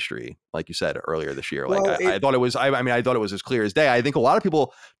games industry, like you said earlier this year. Like, Well, I thought it was, I mean, I thought it was as clear as day. I think a lot of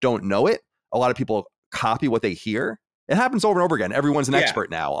people don't know it. A lot of people copy what they hear. It happens over and over again. Everyone's an expert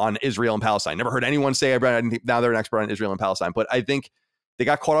now on Israel and Palestine. Never heard anyone say now they're an expert on Israel and Palestine. But I think they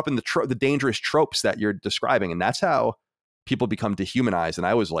got caught up in the dangerous tropes that you're describing. And that's how people become dehumanized. And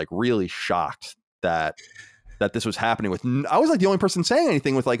I was like really shocked that this was happening I was like the only person saying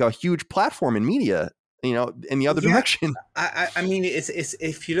anything with like a huge platform in media, you know, in the other direction. I mean, it's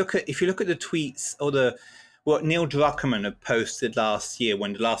if you look at the tweets or what Neil Druckerman had posted last year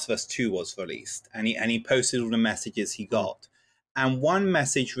when The Last of Us 2 was released, and he posted all the messages he got. And one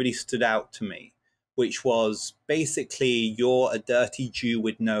message really stood out to me, which was basically, you're a dirty Jew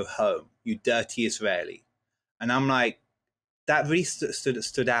with no home, you dirty Israeli. And I'm like, that really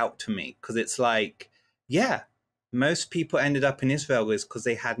stood out to me, because it's like, yeah, most people ended up in Israel is because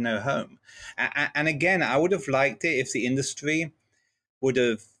they had no home. And again, I would have liked it if the industry would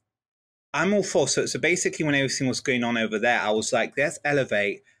have, I'm all for, so basically when everything was going on over there, I was like, let's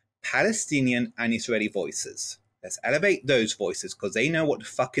elevate Palestinian and Israeli voices. Let's elevate those voices because they know what the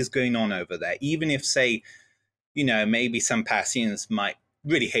fuck is going on over there. Even if, say, you know, maybe some Palestinians might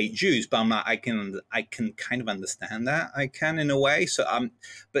really hate Jews, but I'm like, I can kind of understand that. I can, in a way. So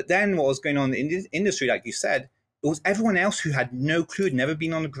but then what was going on in the industry, like you said, it was everyone else who had no clue, had never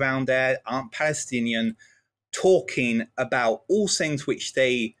been on the ground there, aren't Palestinian, talking about all things which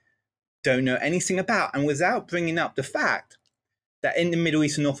they don't know anything about, and without bringing up the fact that in the Middle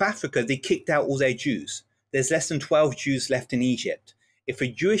East and North Africa, they kicked out all their Jews. There's less than 12 Jews left in Egypt. If a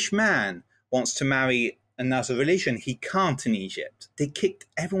Jewish man wants to marry another religion, he can't in Egypt.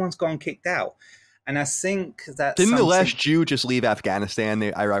 Everyone's gone kicked out. And I think that didn't the last Jew just leave Afghanistan?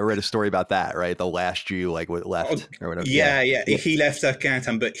 I read a story about that, right? The last Jew left or whatever. Yeah. He left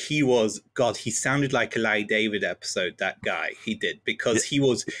Afghanistan, but he sounded like a Larry David episode, that guy. He did, because he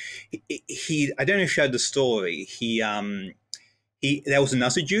I don't know if you heard the story. There was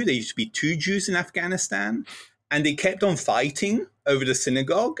another Jew. There used to be two Jews in Afghanistan, and they kept on fighting over the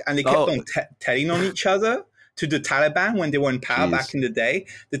synagogue, and they kept on telling on each other to the Taliban when they were in power back in the day.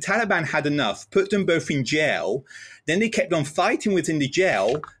 The Taliban had enough, put them both in jail. Then they kept on fighting within the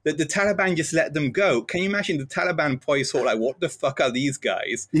jail that the Taliban just let them go. Can you imagine the Taliban probably thought, like, what the fuck are these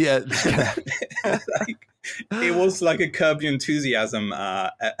guys? Yeah. It was like a Curb Your Enthusiasm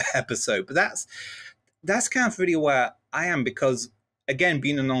episode. But that's kind of really where I am, because, again,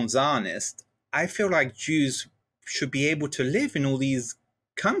 being a non-Zionist, I feel like Jews should be able to live in all these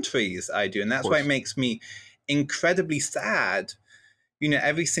countries I do. And that's why it makes me incredibly sad, you know,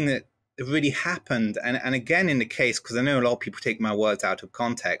 everything that really happened. And again, in the case, because I know a lot of people take my words out of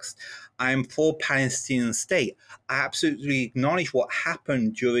context, I am for Palestinian state. I absolutely acknowledge what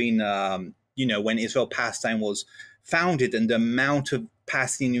happened during, you know, when Israel-Palestine was founded, and the amount of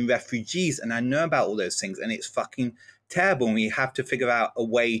Palestinian refugees. And I know about all those things, and it's fucking terrible. And we have to figure out a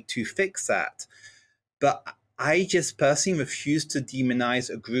way to fix that. But I just personally refuse to demonize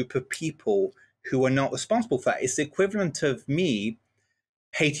a group of people who are not responsible for that. It's the equivalent of me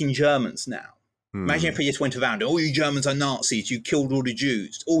hating Germans now. Imagine if I just went around, oh, you Germans are Nazis, you killed all the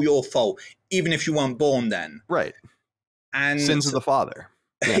Jews, it's all your fault, even if you weren't born then. Right. And sins of the father.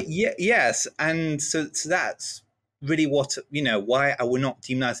 Yeah. Yes. And so that's really what, you know, why I will not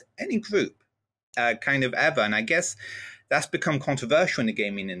demonize any group kind of ever. And I guess that's become controversial in the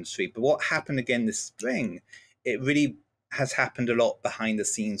gaming industry. But what happened again this spring, it really has happened a lot behind the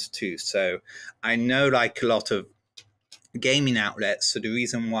scenes too. So I know, like, a lot of gaming outlets. So the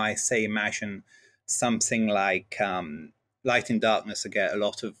reason why I say, imagine something like Light and Darkness,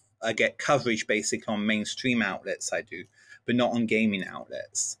 I get coverage basically on mainstream outlets I do, but not on gaming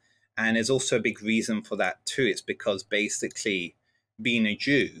outlets. And there's also a big reason for that too. It's because basically being a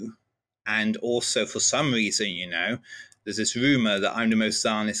Jew, and also for some reason, you know, there's this rumor that I'm the most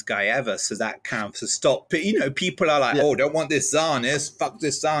Zionist guy ever. So that kind of to stop. But, you know, people are like, oh, don't want this Zionist, fuck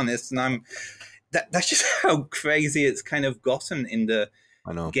this Zionist. And that's just how crazy it's kind of gotten in the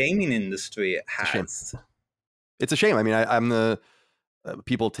gaming industry. It has. It's a shame. I mean, I'm the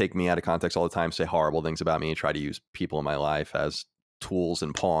people take me out of context all the time, say horrible things about me, try to use people in my life as tools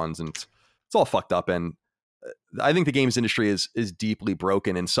and pawns, and it's all fucked up. And I think the games industry is deeply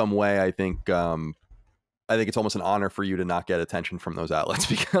broken in some way. I think I think it's almost an honor for you to not get attention from those outlets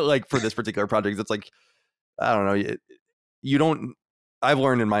because like for this particular project, it's like, I don't know, you don't, I've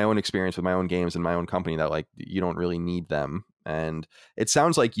learned in my own experience with my own games and my own company that like, you don't really need them. And it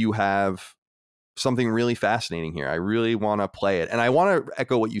sounds like you have something really fascinating here. I really want to play it. And I want to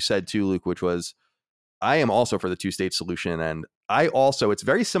echo what you said too, Luke, which was, I am also for the two-state solution. And I also, it's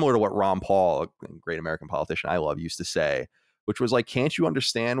very similar to what Ron Paul, a great American politician I love, used to say, which was like, can't you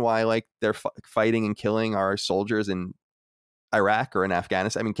understand why like they're fighting and killing our soldiers in Iraq or in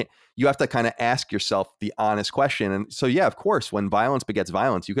Afghanistan? I mean, you have to kind of ask yourself the honest question. And so, yeah, of course, when violence begets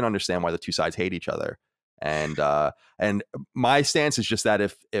violence, you can understand why the two sides hate each other. And my stance is just that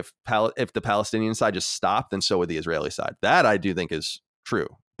if the Palestinian side just stopped, then so would the Israeli side. That I do think is true.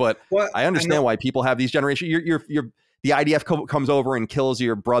 But I understand why people have these generations. The IDF comes over and kills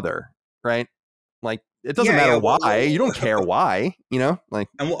your brother, right? Like, it doesn't matter why. You don't care why, you know, like.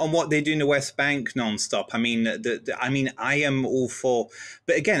 And what they do in the West Bank nonstop. I mean, I mean, I am all for,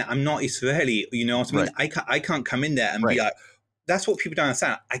 but again, I'm not Israeli. You know what I mean? Right. I can't come in there and be like, that's what people don't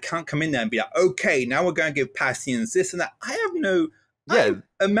understand. I can't come in there and be like, okay, now we're going to give Palestinians this and that. I have no. Yeah,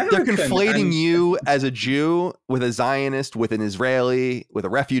 American, they're conflating you as a Jew with a Zionist, with an Israeli, with a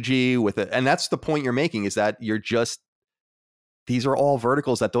refugee, and that's the point you're making, is that you're just, these are all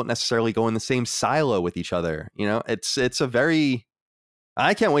verticals that don't necessarily go in the same silo with each other. You know, it's a very,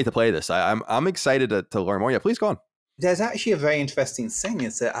 I can't wait to play this. I'm excited to learn more. Yeah, please go on. There's actually a very interesting thing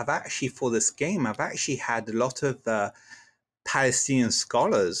is that I've actually, for this game, I've actually had a lot of Palestinian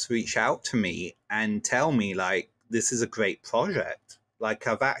scholars reach out to me and tell me like, this is a great project. Like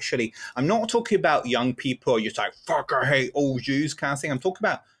I'm not talking about young people just like, fuck, I hate all Jews kind of thing. I'm talking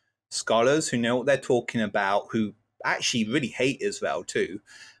about scholars who know what they're talking about, who actually really hate Israel too.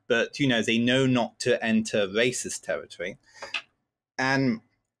 But, you know, they know not to enter racist territory. And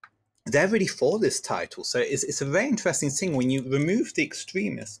they're really for this title. So it's a very interesting thing. When you remove the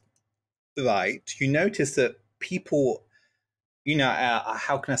extremist, right, you notice that people, you know,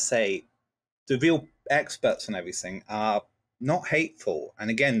 how can I say, the real experts and everything are not hateful. And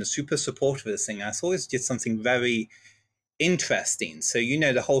again, the super supportive of this thing. I thought it's just something very interesting. So, you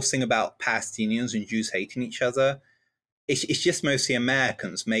know, the whole thing about Palestinians and Jews hating each other, it's just mostly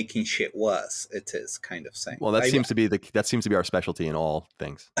Americans making shit worse. It is kind of thing. Well, that seems to be our specialty in all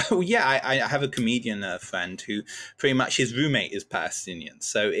things. Oh yeah, I have a comedian friend who pretty much his roommate is Palestinian.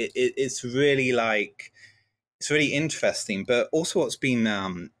 So it's really like, it's really interesting. But also what's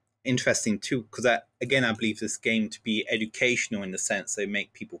been interesting too, because again, I believe this game to be educational in the sense they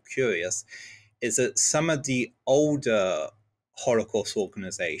make people curious, is that some of the older Holocaust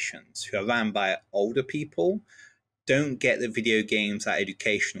organizations who are run by older people don't get the video games are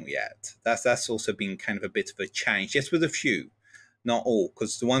educational yet. That's also been kind of a bit of a challenge, just with a few, not all,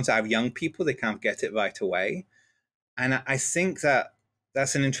 because the ones that have young people, they can't get it right away. And I think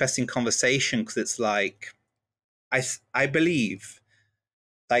that's an interesting conversation, because it's like, I believe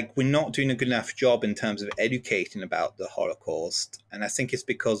like we're not doing a good enough job in terms of educating about the Holocaust. And I think it's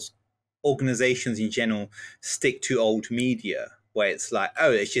because organizations in general stick to old media, where it's like,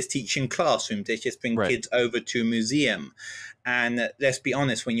 oh, it's just teaching classrooms. They just bring kids over to a museum. And let's be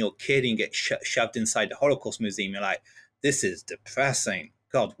honest, when you're a kid and you get shoved inside the Holocaust museum, you're like, this is depressing.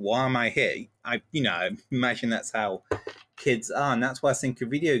 God, why am I here? I imagine that's how kids are. And that's why I think a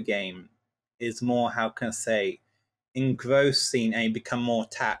video game is more, how can I say, engrossing, and you become more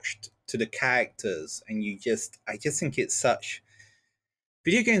attached to the characters. And I just think it's such...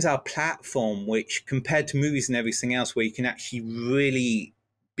 Video games are a platform which, compared to movies and everything else, where you can actually really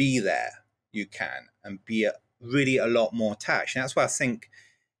be there, you can, and be really a lot more attached. And that's why I think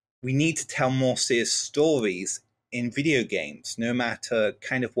we need to tell more serious stories in video games, no matter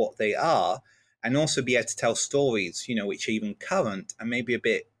kind of what they are, and also be able to tell stories, you know, which are even current and maybe a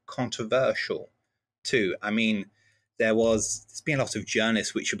bit controversial too. I mean, there's been a lot of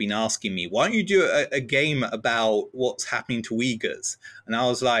journalists which have been asking me, why don't you do a game about what's happening to Uyghurs? And I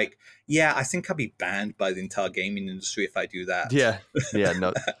was like, yeah, I think I'll be banned by the entire gaming industry if I do that. Yeah,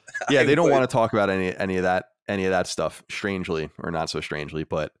 no, yeah, they don't want to talk about any of that stuff, strangely or not so strangely.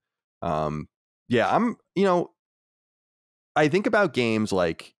 But yeah, I think about games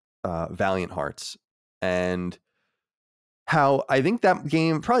like Valiant Hearts, and how I think that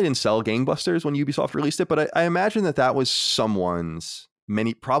game probably didn't sell gangbusters when Ubisoft released it, but I imagine that was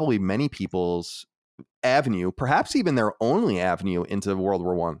probably many people's avenue, perhaps even their only avenue into World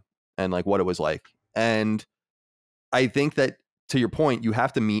War I and like what it was like. And I think that, to your point, you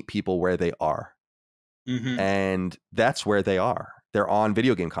have to meet people where they are. Mm-hmm. And that's where they are. They're on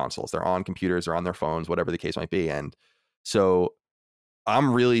video game consoles, they're on computers, they're on their phones, whatever the case might be. And so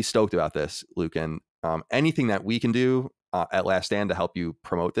I'm really stoked about this, Luke. And Anything that we can do at Last Stand to help you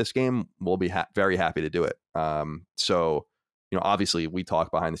promote this game, we'll be very happy to do it. So, obviously we talk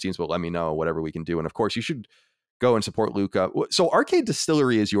behind the scenes, but let me know whatever we can do. And of course, you should go and support Luca. So Arcade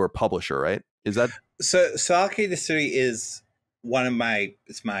Distillery is your publisher, right? Is that so? Arcade Distillery is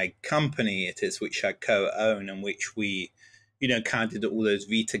it's my company. It is, which I co-own, and which we, kind of did all those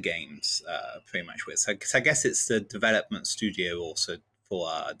Vita games pretty much with. So I guess it's the development studio also for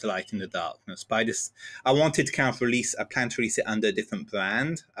Delight in the Darkness. But I wanted to kind of I plan to release it under a different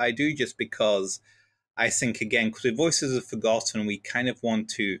brand. I do, just because I think, again, because with Voices of Forgotten, we kind of want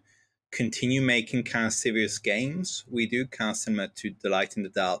to continue making kind of serious games. We do kind of similar to Delight in the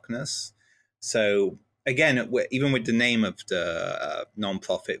Darkness. So again, even with the name of the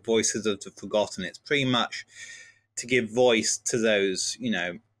non-profit, Voices of the Forgotten, it's pretty much to give voice to those,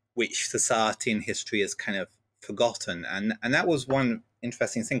 which society and history has kind of forgotten. And that was one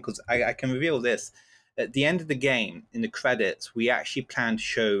interesting thing, because I can reveal this. At the end of the game, in the credits, we actually plan to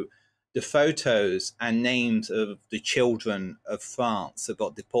show the photos and names of the children of France that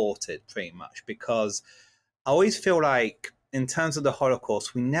got deported, pretty much, because I always feel like in terms of the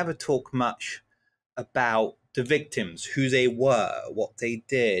Holocaust, we never talk much about the victims, who they were, what they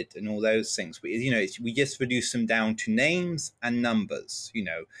did, and all those things. We just reduce them down to names and numbers.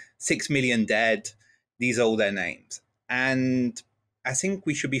 6 million dead, these are all their names. And I think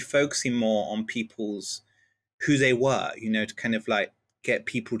we should be focusing more on who they were, to kind of like get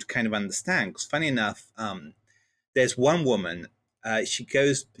people to kind of understand. Because funny enough, there's one woman, Eva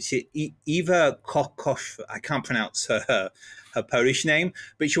Kokosz, I can't pronounce her Polish name,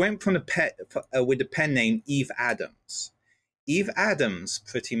 but she went from with the pen name Eve Adams. Eve Adams,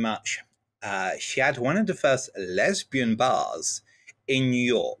 pretty much, she had one of the first lesbian bars in New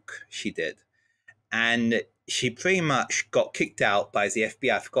York, she did. And she pretty much got kicked out by the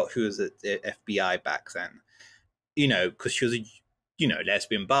FBI. I forgot who was at the FBI back then. Because she was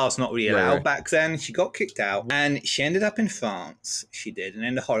lesbian bars not really allowed back then. She got kicked out, and she ended up in France. She did, and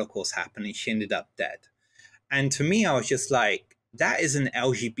then the Holocaust happened, and she ended up dead. And to me, I was just like, that is an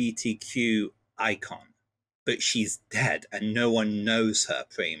LGBTQ icon, but she's dead, and no one knows her.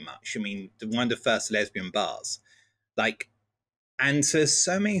 Pretty much. I mean, one of the first lesbian bars, and so there's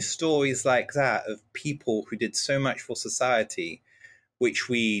so many stories like that of people who did so much for society, which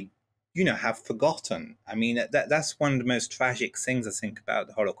we have forgotten. I mean, that's one of the most tragic things I think about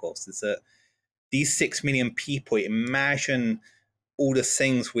the Holocaust, is that these 6 million people, imagine all the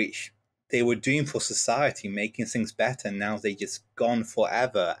things which they were doing for society, making things better, and now they just gone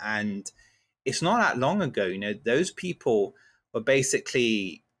forever. And it's not that long ago, those people were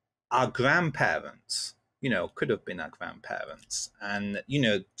basically our grandparents, could have been our grandparents. And,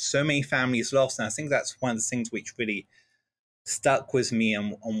 so many families lost. And I think that's one of the things which really stuck with me,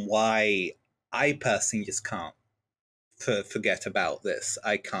 and why I personally just can't forget about this.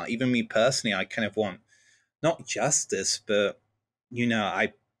 I can't. Even me personally, I kind of want not justice, but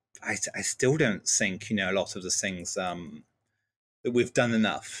I still don't think a lot of the things that we've done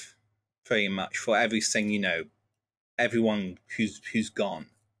enough, pretty much, for everything. Everyone who's gone,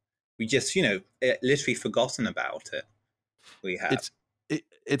 we just literally forgotten about it. We have.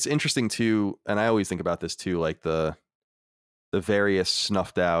 It's interesting too, and I always think about this too, like the various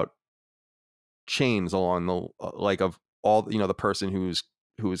snuffed out chains along the of all, the person who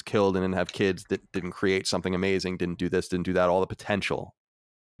was killed and didn't have kids, that didn't create something amazing, didn't do this, didn't do that, all the potential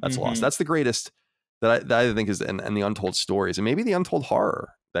that's lost. That's the greatest that I think is, and the untold stories, and maybe the untold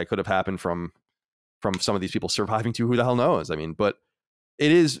horror that could have happened from some of these people surviving to who the hell knows. I mean, but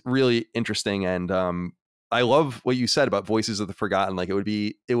it is really interesting. And I love what you said about Voices of the Forgotten. Like, it would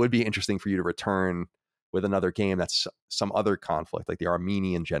be interesting for you to return with another game that's some other conflict, like the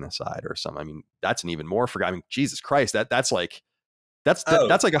Armenian genocide or something. I mean, that's an even more forgotten. I mean, Jesus Christ, that's like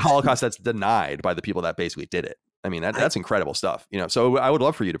a Holocaust that's denied by the people that basically did it. I mean, that's incredible stuff, so I would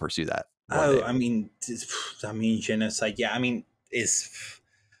love for you to pursue that. I mean, genocide. Yeah. I mean,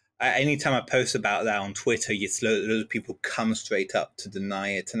 anytime I post about that on Twitter, loads of people come straight up to deny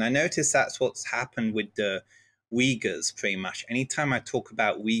it. And I noticed that's what's happened with the Uyghurs, pretty much. Anytime I talk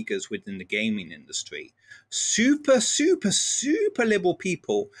about Uyghurs within the gaming industry, super liberal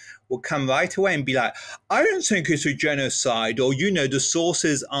people will come right away and be like, I don't think it's a genocide, or, the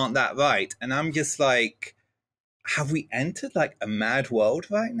sources aren't that right. And I'm just like, have we entered like a mad world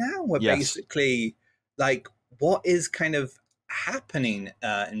right now, where basically, like, what is kind of happening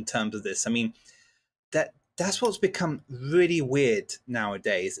in terms of this? I mean, that's what's become really weird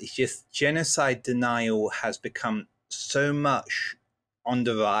nowadays. It's just genocide denial has become so much on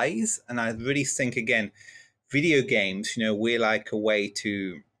the rise. And I really think, again, video games, we're like a way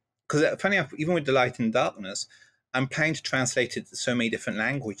to because funny enough, even with The Light and Darkness, I'm planning to translate it to so many different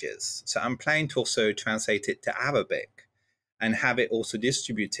languages. So I'm planning to also translate it to Arabic and have it also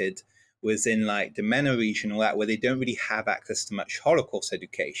distributed within like the MENA region, all that, where they don't really have access to much Holocaust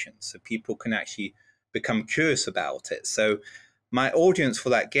education. So people can actually become curious about it. So my audience for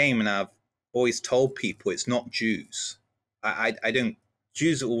that game, and I've always told people, it's not Jews. I don't,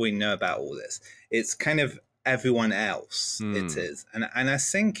 Jews already know about all this. It's kind of everyone else. It is. And I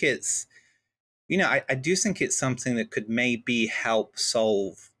think it's, you know, I do think it's something that could maybe help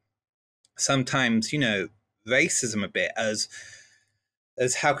solve sometimes, you know, racism a bit, as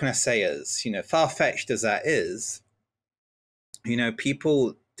how can I say, as, you know, far-fetched as that is, you know,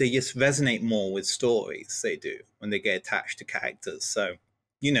 people, they just resonate more with stories, they do, when they get attached to characters. So,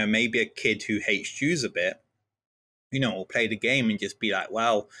 you know, maybe a kid who hates Jews a bit, you know, will play the game and just be like,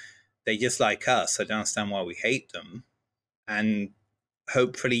 well, they just like us, I don't understand why we hate them. And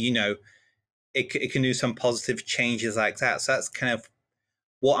hopefully, you know, it can do some positive changes like that. So that's kind of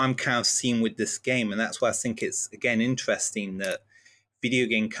what I'm kind of seeing with this game. And that's why I think it's, again, interesting that video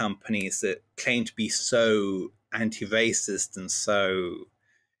game companies that claim to be so anti-racist and so,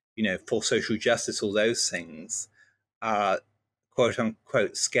 you know, for social justice, all those things, are quote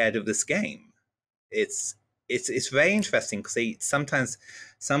unquote scared of this game. It's very interesting because sometimes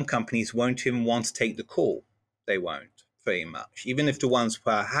some companies won't even want to take the call. They won't, very much. Even if the ones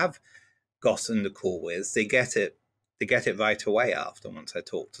where I have gotten the call with, they get it right away after, once I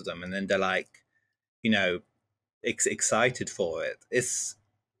talk to them, and then they're like, you know, excited for it. It's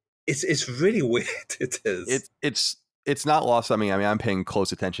really weird. It is. It's not lost on me. I mean, I'm paying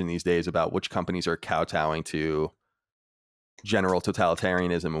close attention these days about which companies are kowtowing to general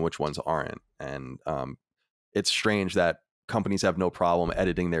totalitarianism and which ones aren't. And it's strange that companies have no problem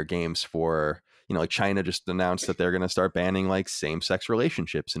editing their games for, you know, like China just announced that they're going to start banning like same-sex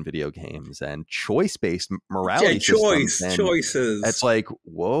relationships in video games and choice-based morality systems. Choices. It's like,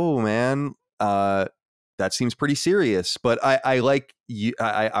 whoa, man, that seems pretty serious. But I like you.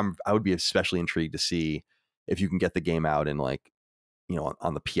 I would be especially intrigued to see if you can get the game out in, like, you know,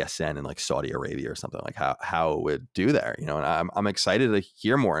 on the PSN in like Saudi Arabia or something, like how it would do there, you know. And I'm excited to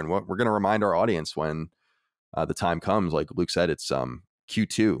hear more. And what we're going to remind our audience when the time comes, like Luke said, it's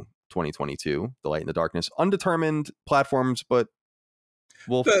Q2 2022, The Light and the Darkness, undetermined platforms, but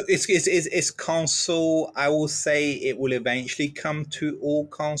it's console. I will say it will eventually come to all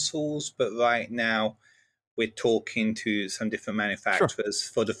consoles, but right now we're talking to some different manufacturers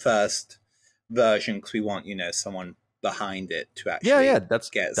for the first version, because we want, you know, someone behind it to actually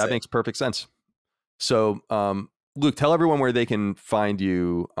that makes perfect sense. So Luke, tell everyone where they can find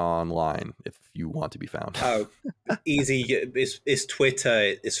you online if you want to be found. Oh, easy. It's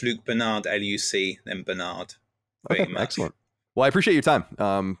Twitter. It's Luc Bernard, LUC, then Bernard. Okay, excellent. Well, I appreciate your time.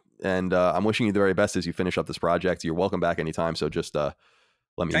 And I'm wishing you the very best as you finish up this project. You're welcome back anytime. So just let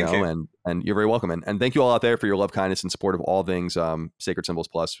me know. And you're very welcome. And thank you all out there for your love, kindness, and support of all things Sacred Symbols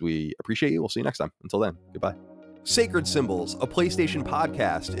Plus. We appreciate you. We'll see you next time. Until then, goodbye. Sacred Symbols, a PlayStation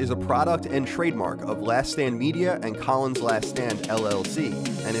podcast, is a product and trademark of Last Stand Media and Colin's Last Stand LLC,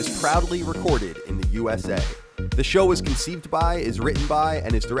 and is proudly recorded in the USA. The show is conceived by, is written by,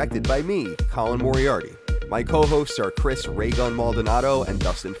 and is directed by me, Colin Moriarty. My co-hosts are Chris Raygun Maldonado and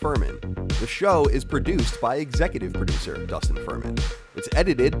Dustin Furman. The show is produced by executive producer Dustin Furman. It's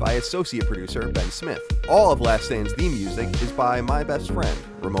edited by associate producer Ben Smith. All of Last Stand's theme music is by my best friend,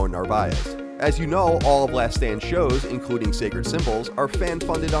 Ramon Narvaez. As you know, all of Last Stand shows, including Sacred Symbols, are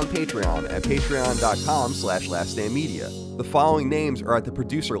fan-funded on Patreon at patreon.com/laststandmedia. The following names are at the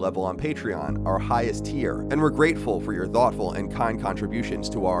producer level on Patreon, our highest tier, and we're grateful for your thoughtful and kind contributions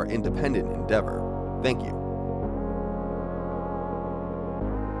to our independent endeavor. Thank you.